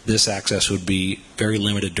 this access would be very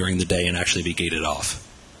limited during the day and actually be gated off.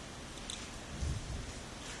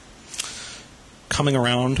 Coming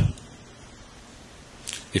around,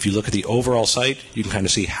 if you look at the overall site, you can kind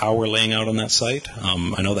of see how we're laying out on that site.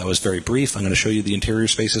 I know that was very brief. I'm going to show you the interior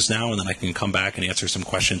spaces now, and then I can come back and answer some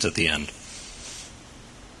questions at the end.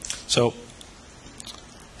 So,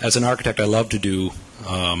 as an architect, I love to do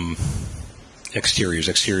exteriors.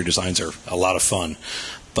 Exterior designs are a lot of fun.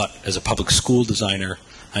 But as a public school designer,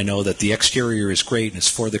 I know that the exterior is great and it's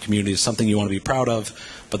for the community. It's something you want to be proud of.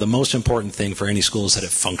 But the most important thing for any school is that it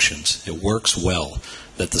functions. It works well.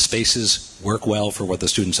 That the spaces work well for what the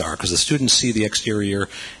students are. Because the students see the exterior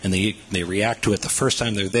and they react to it the first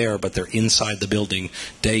time they're there, but they're inside the building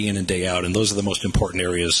day in and day out. And those are the most important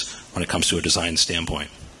areas when it comes to a design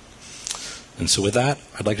standpoint. And so with that,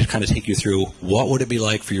 I'd like to kind of take you through what would it be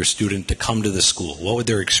like for your student to come to this school? What would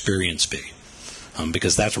their experience be?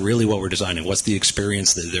 Because that's really what we're designing. What's the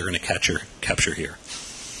experience that they're going to capture here?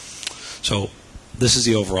 So this is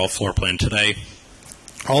the overall floor plan today.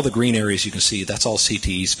 All the green areas you can see, that's all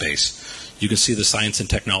CTE space. You can see the science and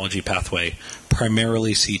technology pathway,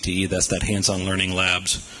 primarily CTE, that's that hands-on learning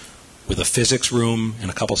labs, with a physics room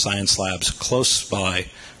and a couple science labs close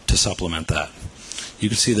by to supplement that. You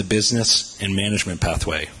can see the business and management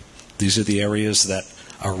pathway. These are the areas that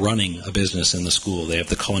are running a business in the school. They have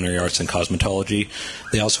the culinary arts and cosmetology.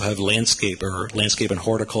 They also have landscape and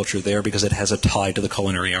horticulture there because it has a tie to the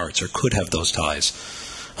culinary arts, or could have those ties.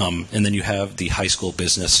 And then you have the high school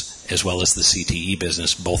business as well as the CTE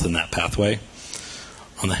business, both in that pathway.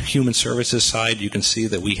 On the human services side, you can see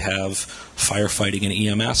that we have firefighting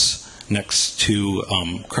and EMS next to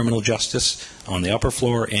criminal justice on the upper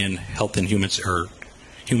floor and health and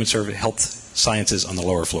health sciences on the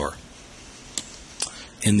lower floor.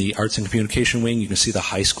 In the arts and communication wing, you can see the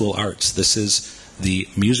high school arts. This is the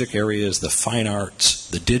music areas, the fine arts,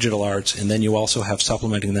 the digital arts, and then you also have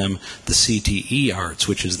supplementing them the CTE arts,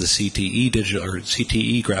 which is the CTE digital or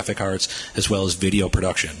CTE graphic arts, as well as video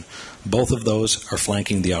production. Both of those are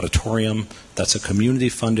flanking the auditorium. That's a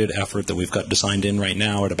community-funded effort that we've got designed in right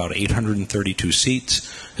now at about 832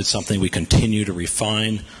 seats. It's something we continue to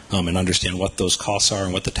refine and understand what those costs are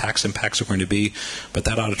and what the tax impacts are going to be. But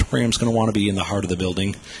that auditorium is going to want to be in the heart of the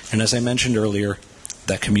building. And as I mentioned earlier,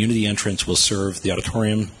 that community entrance will serve the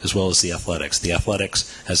auditorium as well as the athletics. The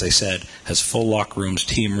athletics, as I said, has full locker rooms,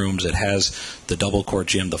 team rooms. It has the double court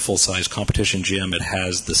gym, the full-size competition gym. It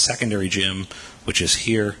has the secondary gym, which is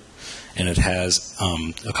here. and it has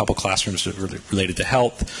a couple classrooms related to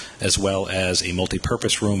health, as well as a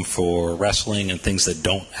multi-purpose room for wrestling and things that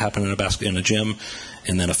don't happen in a gym,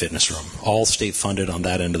 and then a fitness room. All state-funded on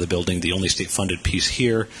that end of the building. The only state-funded piece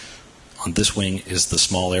here on this wing is the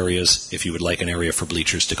small areas, if you would like an area for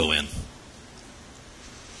bleachers to go in.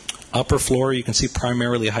 Upper floor, you can see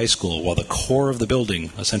primarily high school, while the core of the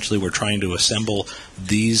building, essentially we're trying to assemble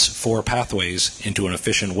these 4 pathways into an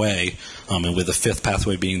efficient way, and with the 5th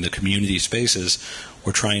pathway being the community spaces,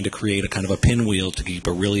 we're trying to create a kind of a pinwheel to keep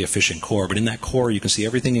a really efficient core. But in that core, you can see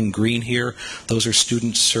everything in green here. Those are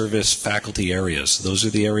student service faculty areas. Those are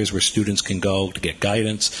the areas where students can go to get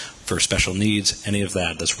guidance for special needs, any of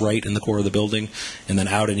that. That's right in the core of the building. And then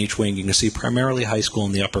out in each wing, you can see primarily high school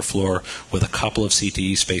in the upper floor with a couple of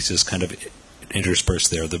CTE spaces kind of interspersed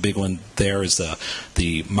there. The big one there is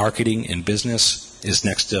the marketing and business is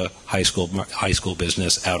next to high school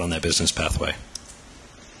business out on that business pathway.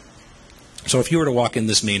 So if you were to walk in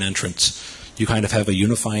this main entrance, you kind of have a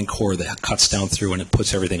unifying core that cuts down through and it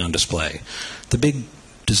puts everything on display. The big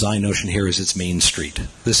design notion here is it's Main Street.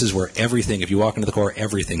 This is where everything, if you walk into the core,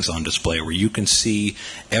 everything's on display, where you can see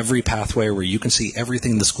every pathway, where you can see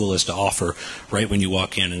everything the school has to offer right when you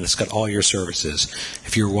walk in, and it's got all your services.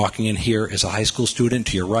 If you're walking in here as a high school student,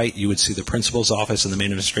 to your right, you would see the principal's office and the main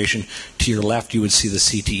administration. To your left, you would see the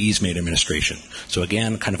CTE's main administration. So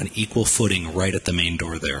again, kind of an equal footing right at the main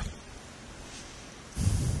door there.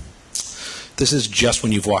 This is just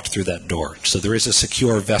when you've walked through that door. So there is a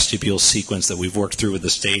secure vestibule sequence that we've worked through with the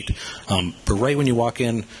state. But right when you walk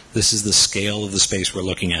in, this is the scale of the space we're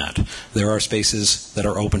looking at. There are spaces that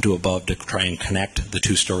are open to above to try and connect the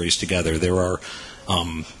 2 stories together. There are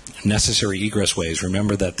necessary egress ways.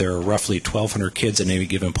 Remember that there are roughly 1,200 kids at any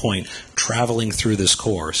given point traveling through this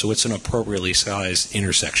core. So it's an appropriately sized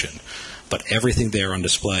intersection. But everything there on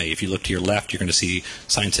display. If you look to your left, you're going to see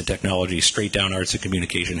science and technology, straight down arts and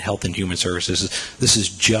communication, health and human services. This is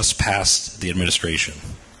just past the administration.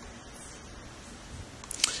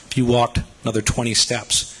 If you walked another 20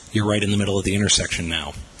 steps, you're right in the middle of the intersection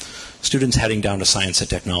now. Students heading down to science and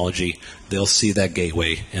technology, they'll see that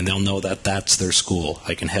gateway and they'll know that that's their school.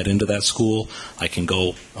 I can head into that school. I can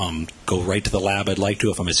go right to the lab I'd like to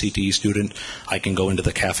if I'm a CTE student. I can go into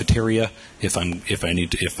the cafeteria if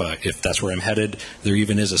that's where I'm headed. There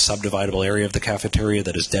even is a subdividable area of the cafeteria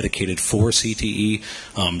that is dedicated for CTE,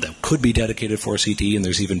 that could be dedicated for CTE, and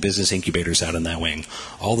there's even business incubators out in that wing.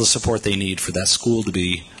 All the support they need for that school to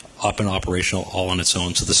be up and operational all on its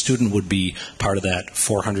own. So the student would be part of that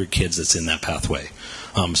 400 kids that's in that pathway.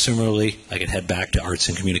 Similarly, I could head back to arts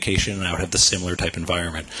and communication, and I would have the similar type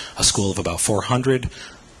environment. A school of about 400,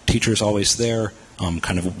 teachers always there,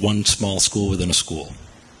 kind of one small school within a school.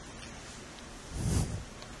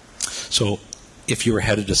 So if you were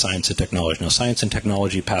headed to science and technology. Now, science and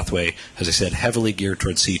technology pathway, as I said, heavily geared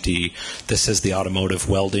towards CT. This has the automotive,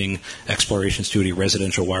 welding, exploration studio,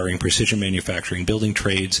 residential wiring, precision manufacturing, building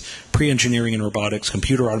trades, pre-engineering and robotics,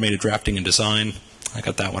 computer automated drafting and design. I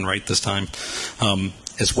got that one right this time.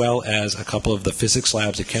 As well as a couple of the physics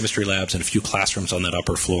labs, the chemistry labs, and a few classrooms on that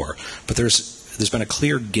upper floor. But there's been a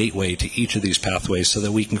clear gateway to each of these pathways so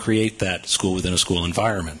that we can create that school within a school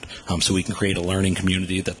environment, so we can create a learning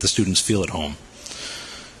community that the students feel at home.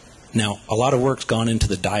 Now, a lot of work's gone into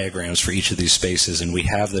the diagrams for each of these spaces, and we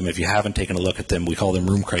have them. If you haven't taken a look at them, we call them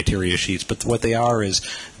room criteria sheets. But what they are is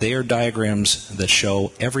they are diagrams that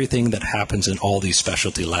show everything that happens in all these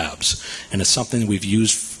specialty labs. And it's something we've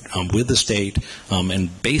used with the state,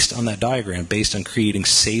 and based on that diagram, based on creating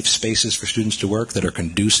safe spaces for students to work that are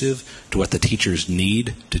conducive to what the teachers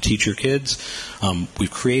need to teach your kids,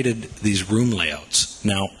 we've created these room layouts.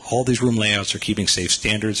 Now, all these room layouts are keeping safe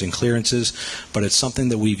standards and clearances, but it's something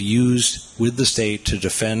that we've used with the state to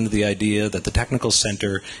defend the idea that the technical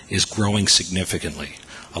center is growing significantly.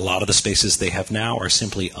 A lot of the spaces they have now are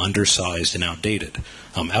simply undersized and outdated.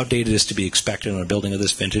 Outdated is to be expected in a building of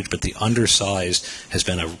this vintage, but the undersized has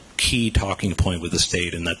been a key talking point with the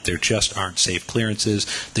state, in that there just aren't safe clearances.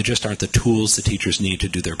 There just aren't the tools the teachers need to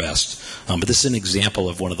do their best. But this is an example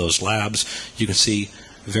of one of those labs. You can see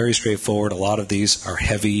very straightforward. A lot of these are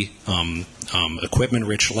heavy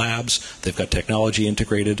equipment-rich labs. They've got technology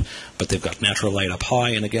integrated, but they've got natural light up high.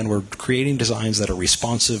 And again, we're creating designs that are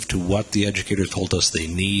responsive to what the educators told us they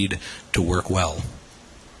need to work well.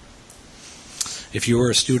 If you were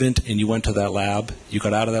a student and you went to that lab, you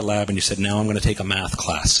got out of that lab and you said, now I'm going to take a math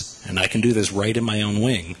class, and I can do this right in my own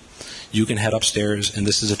wing. You can head upstairs, and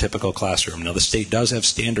this is a typical classroom. Now, the state does have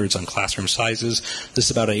standards on classroom sizes. This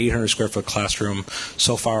is about an 800 square foot classroom.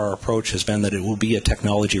 So far, our approach has been that it will be a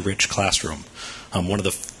technology-rich classroom. One of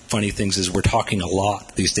the funny things is we're talking a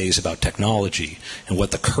lot these days about technology and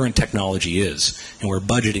what the current technology is, and we're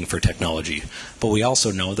budgeting for technology. But we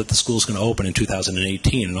also know that the school's going to open in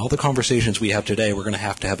 2018, and all the conversations we have today we're going to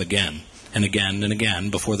have again and again and again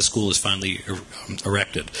before the school is finally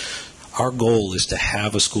erected. Our goal is to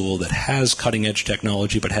have a school that has cutting-edge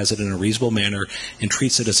technology but has it in a reasonable manner and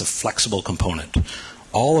treats it as a flexible component.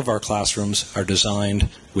 All of our classrooms are designed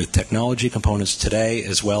with technology components today,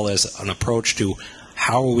 as well as an approach to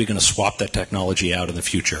how are we going to swap that technology out in the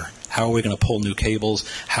future? How are we going to pull new cables?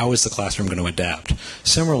 How is the classroom going to adapt?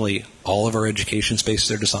 Similarly, all of our education spaces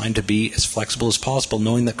are designed to be as flexible as possible,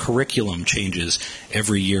 knowing that curriculum changes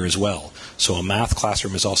every year as well. So a math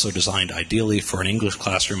classroom is also designed ideally for an English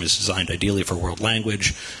classroom, is designed ideally for world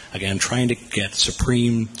language. Again, trying to get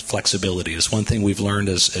supreme flexibility is one thing we've learned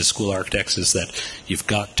as school architects, is that you've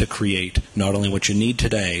got to create not only what you need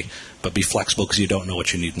today, but be flexible because you don't know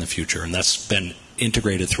what you need in the future. And that's been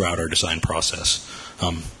integrated throughout our design process.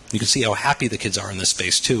 You can see how happy the kids are in this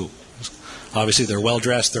space too. Obviously they're well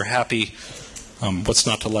dressed, they're happy. What's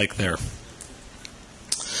not to like there?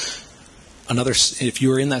 If you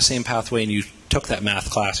were in that same pathway and you took that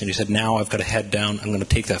math class and you said, now I've got to head down, I'm going to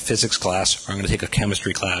take that physics class, or I'm going to take a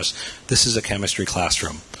chemistry class, this is a chemistry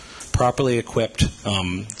classroom. Properly equipped,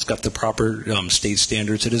 it's got the proper state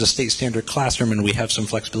standards. It is a state standard classroom, and we have some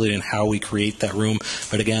flexibility in how we create that room.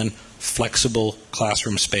 But again, flexible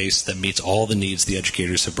classroom space that meets all the needs the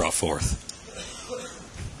educators have brought forth.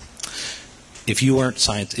 If you weren't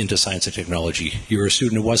into science and technology, you were a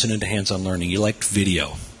student who wasn't into hands-on learning, you liked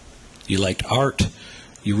video, you liked art,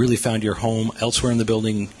 you really found your home elsewhere in the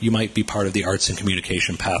building, you might be part of the arts and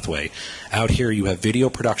communication pathway. Out here you have video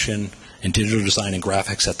production and digital design and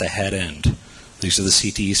graphics at the head end. These are the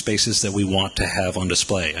CTE spaces that we want to have on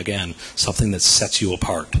display. Again, something that sets you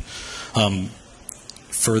apart.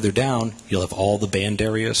 Further down, you'll have all the band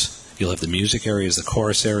areas, you'll have the music areas, the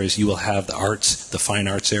chorus areas, you will have the arts, the fine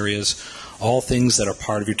arts areas, all things that are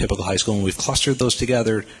part of your typical high school, and we've clustered those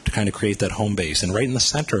together to kind of create that home base. And right in the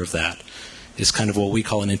center of that is kind of what we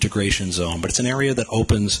call an integration zone, but it's an area that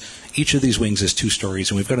opens, each of these wings is 2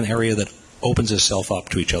 stories, and we've got an area that opens itself up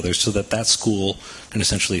to each other so that that school can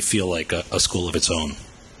essentially feel like a school of its own.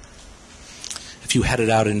 If you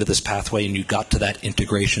headed out into this pathway and you got to that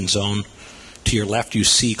integration zone, to your left you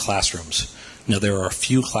see classrooms. Now there are a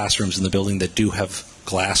few classrooms in the building that do have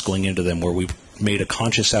glass going into them, where we've made a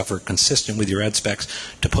conscious effort consistent with your ed specs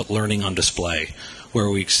to put learning on display, where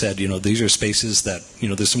we said, these are spaces that,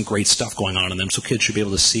 there's some great stuff going on in them, so kids should be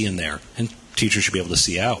able to see in there, and teachers should be able to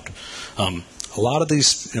see out. A lot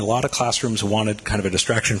of classrooms wanted kind of a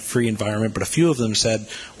distraction-free environment, but a few of them said,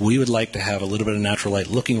 we would like to have a little bit of natural light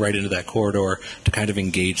looking right into that corridor to kind of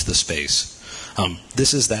engage the space.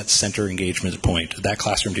 This is that center engagement point. That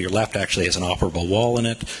classroom to your left actually has an operable wall in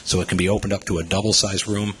it, so it can be opened up to a double-size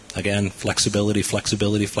room. Again, flexibility,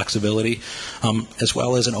 flexibility, flexibility, as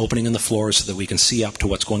well as an opening in the floors so that we can see up to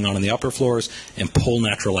what's going on in the upper floors and pull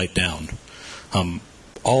natural light down.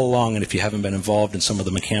 All along, and if you haven't been involved in some of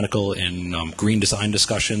the mechanical and green design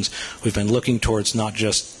discussions, we've been looking towards not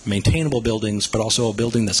just maintainable buildings, but also a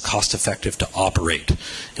building that's cost-effective to operate.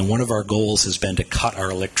 And one of our goals has been to cut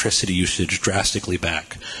our electricity usage drastically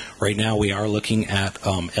back. Right now, we are looking at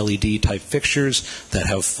LED-type fixtures that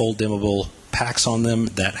have full dimmable packs on them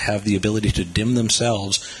that have the ability to dim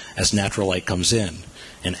themselves as natural light comes in.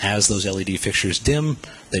 And as those LED fixtures dim,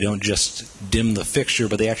 they don't just dim the fixture,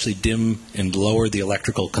 but they actually dim and lower the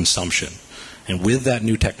electrical consumption. And with that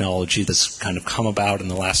new technology that's kind of come about in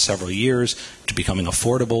the last several years to becoming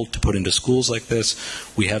affordable to put into schools like this,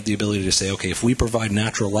 we have the ability to say, okay, if we provide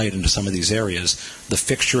natural light into some of these areas, the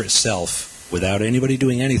fixture itself, without anybody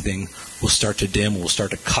doing anything, will start to dim, will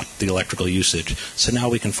start to cut the electrical usage. So now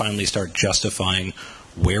we can finally start justifying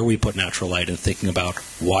where we put natural light and thinking about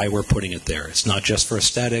why we're putting it there. It's not just for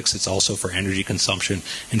aesthetics, it's also for energy consumption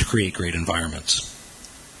and to create great environments.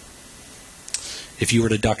 If you were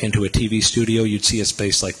to duck into a TV studio, you'd see a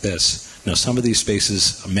space like this. Now, some of these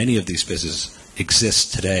spaces, many of these spaces,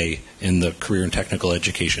 exist today in the career and technical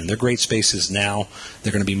education. They're great spaces now.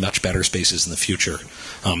 They're going to be much better spaces in the future.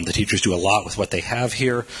 The teachers do a lot with what they have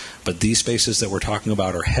here, but these spaces that we're talking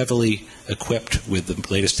about are heavily equipped with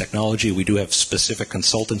the latest technology. We do have specific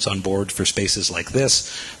consultants on board for spaces like this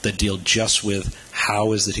that deal just with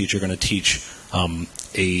how is the teacher going to teach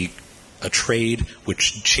a trade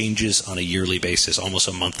which changes on a yearly basis, almost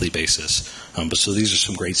a monthly basis. So these are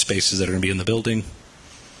some great spaces that are going to be in the building.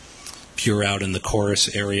 If If you're out in the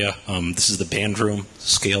chorus area, this is the band room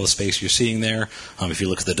scale of space you're seeing there. If you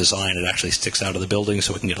look at the design, it actually sticks out of the building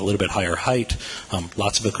so we can get a little bit higher height.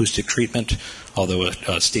 Lots of acoustic treatment, although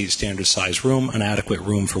a state standard size room, an adequate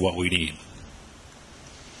room for what we need.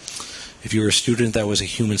 If you were a student that was a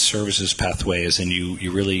human services pathway, as in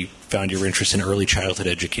you really found your interest in early childhood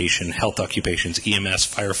education, health occupations, EMS,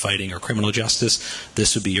 firefighting, or criminal justice,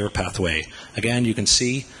 this would be your pathway. Again, you can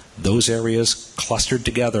see those areas clustered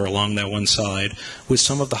together along that one side with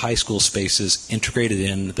some of the high school spaces integrated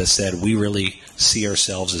in that said we really see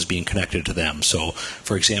ourselves as being connected to them. So,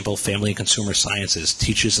 for example, Family and Consumer Sciences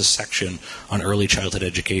teaches a section on early childhood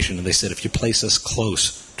education, and they said if you place us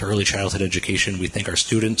close to early childhood education, we think our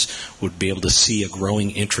students would be able to see a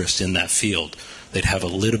growing interest in that field. They'd have a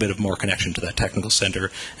little bit of more connection to that technical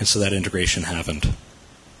center, and so that integration happened.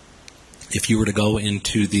 If you were to go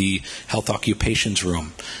into the health occupations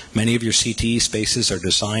room, many of your CTE spaces are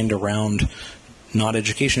designed around not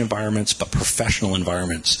education environments, but professional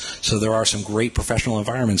environments. So there are some great professional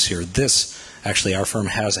environments here. Actually, our firm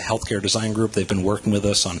has a healthcare design group. They've been working with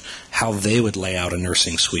us on how they would lay out a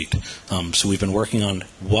nursing suite. So we've been working on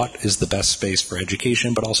what is the best space for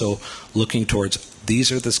education, but also looking towards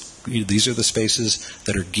these are the spaces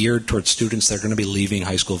that are geared towards students that are going to be leaving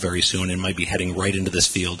high school very soon and might be heading right into this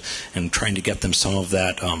field, and trying to get them some of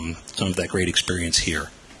that great experience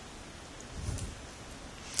here.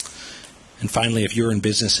 And finally, if you're in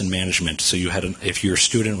business and management, so if your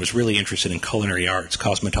student was really interested in culinary arts,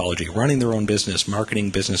 cosmetology, running their own business, marketing,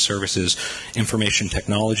 business services, information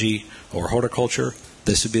technology, or horticulture,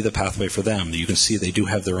 this would be the pathway for them. You can see they do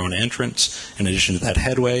have their own entrance. In addition to that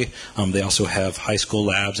headway, they also have high school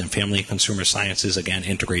labs, and Family and Consumer Sciences, again,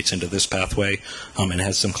 integrates into this pathway, and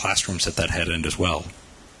has some classrooms at that head end as well.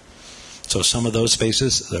 So some of those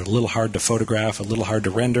spaces, they're a little hard to photograph, a little hard to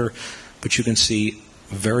render, but you can see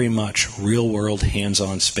very much real-world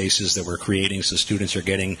hands-on spaces that we're creating, so students are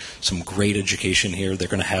getting some great education here. They're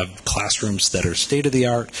going to have classrooms that are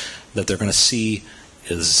state-of-the-art, that they're going to see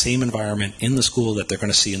in the same environment in the school that they're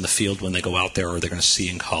going to see in the field when they go out there, or they're going to see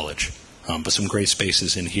in college. But some great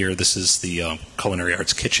spaces in here. This is the Culinary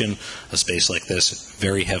Arts Kitchen, a space like this,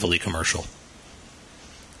 very heavily commercial.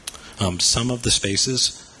 Some of the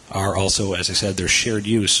spaces are also, as I said, they're shared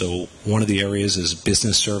use. So one of the areas is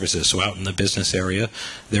business services. So out in the business area,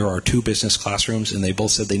 there are 2 business classrooms, and they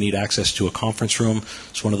both said they need access to a conference room.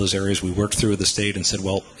 It's one of those areas we worked through with the state and said,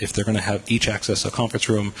 well, if they're going to have each access a conference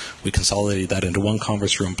room, we consolidated that into one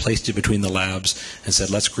conference room, placed it between the labs, and said,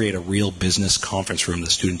 let's create a real business conference room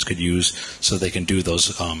that students could use so they can do those,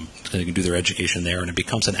 they can do their education there, and it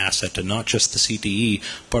becomes an asset to not just the CTE,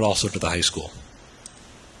 but also to the high school.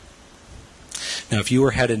 Now, if you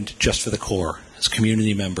were headed just for the core, as a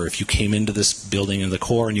community member, if you came into this building in the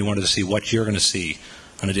core and you wanted to see what you're going to see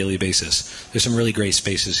on a daily basis, there's some really great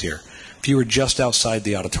spaces here. If you were just outside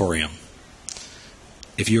the auditorium,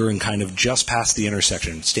 if you were in kind of just past the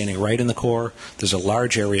intersection, standing right in the core, there's a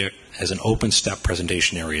large area as an open step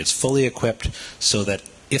presentation area. It's fully equipped so that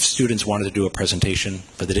if students wanted to do a presentation,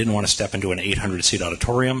 but they didn't want to step into an 800-seat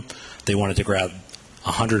auditorium, they wanted to grab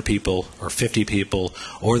 100 people or 50 people,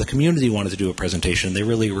 or the community wanted to do a presentation, they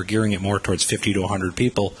really were gearing it more towards 50 to 100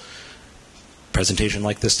 people. Presentation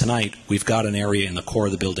like this tonight, we've got an area in the core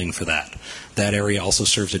of the building for that. That area also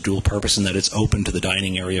serves a dual purpose in that it's open to the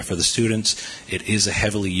dining area for the students. It is a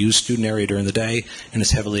heavily used student area during the day, and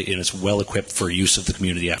it's well equipped for use of the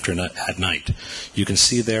community at night. You can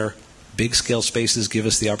see there, big scale spaces give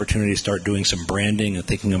us the opportunity to start doing some branding and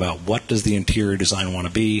thinking about what does the interior design want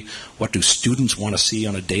to be, what do students want to see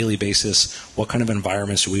on a daily basis, what kind of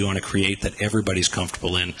environments do we want to create that everybody's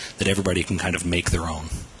comfortable in, that everybody can kind of make their own.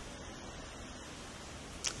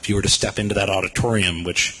 If you were to step into that auditorium,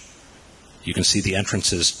 which you can see the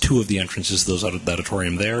entrances, 2 of the entrances of that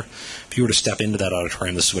auditorium there, if you were to step into that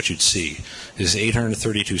auditorium, this is what you'd see. There's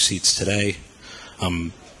 832 seats today.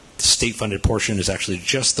 The state-funded portion is actually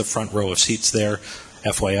just the front row of seats there.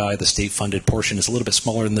 FYI, the state-funded portion is a little bit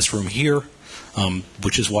smaller than this room here,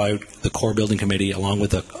 which is why the core building committee, along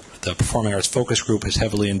with the Performing Arts Focus Group, has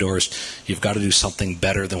heavily endorsed you've got to do something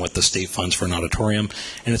better than what the state funds for an auditorium.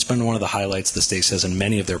 And it's been one of the highlights the state says in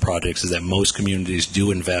many of their projects is that most communities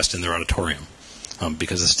do invest in their auditorium.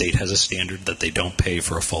 Because the state has a standard that they don't pay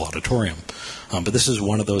for a full auditorium. But this is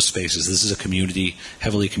one of those spaces. This is a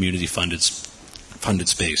heavily community-funded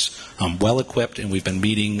space, well equipped, and we've been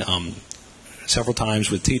meeting several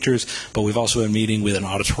times with teachers, but we've also been meeting with an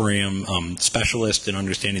auditorium specialist in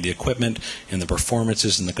understanding the equipment and the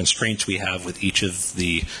performances and the constraints we have with each of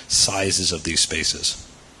the sizes of these spaces.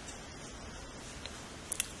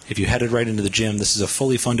 If you headed right into the gym, this is a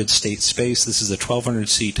fully funded state space. This is a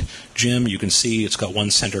 1,200-seat gym. You can see it's got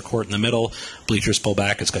one center court in the middle. Bleachers pull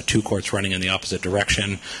back. It's got two courts running in the opposite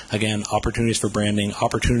direction. Again, opportunities for branding,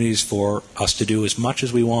 opportunities for us to do as much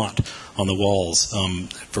as we want on the walls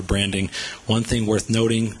for branding. One thing worth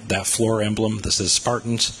noting, that floor emblem that says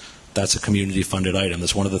Spartans, that's a community-funded item.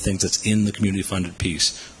 That's one of the things that's in the community-funded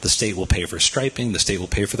piece. The state will pay for striping. The state will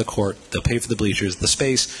pay for the court. They'll pay for the bleachers, the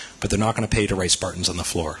space, but they're not going to pay to write Spartans on the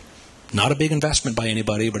floor. Not a big investment by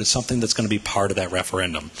anybody, but it's something that's going to be part of that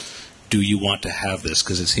referendum. Do you want to have this?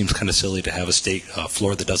 Because it seems kind of silly to have a state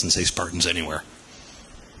floor that doesn't say Spartans anywhere.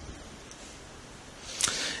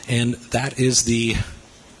 And that is the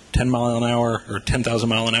 10-mile-an-hour or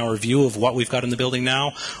 10,000-mile-an-hour view of what we've got in the building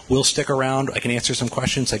now. We'll stick around. I can answer some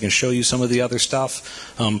questions. I can show you some of the other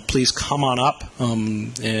stuff. Please come on up,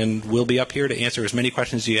 and we'll be up here to answer as many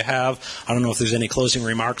questions as you have. I don't know if there's any closing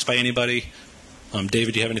remarks by anybody.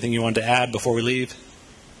 David, do you have anything you wanted to add before we leave?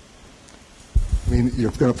 I mean,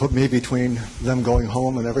 you're going to put me between them going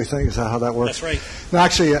home and everything? Is that how that works? That's right. No,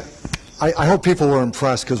 actually, I hope people were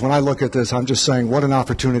impressed, because when I look at this, I'm just saying what an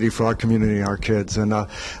opportunity for our community and our kids. And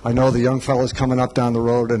I know the young fellows coming up down the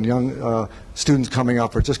road and young students coming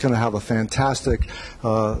up are just going to have a fantastic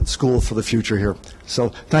school for the future here. So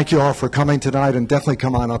thank you all for coming tonight, and definitely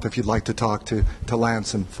come on up if you'd like to talk to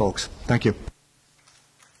Lance and folks. Thank you.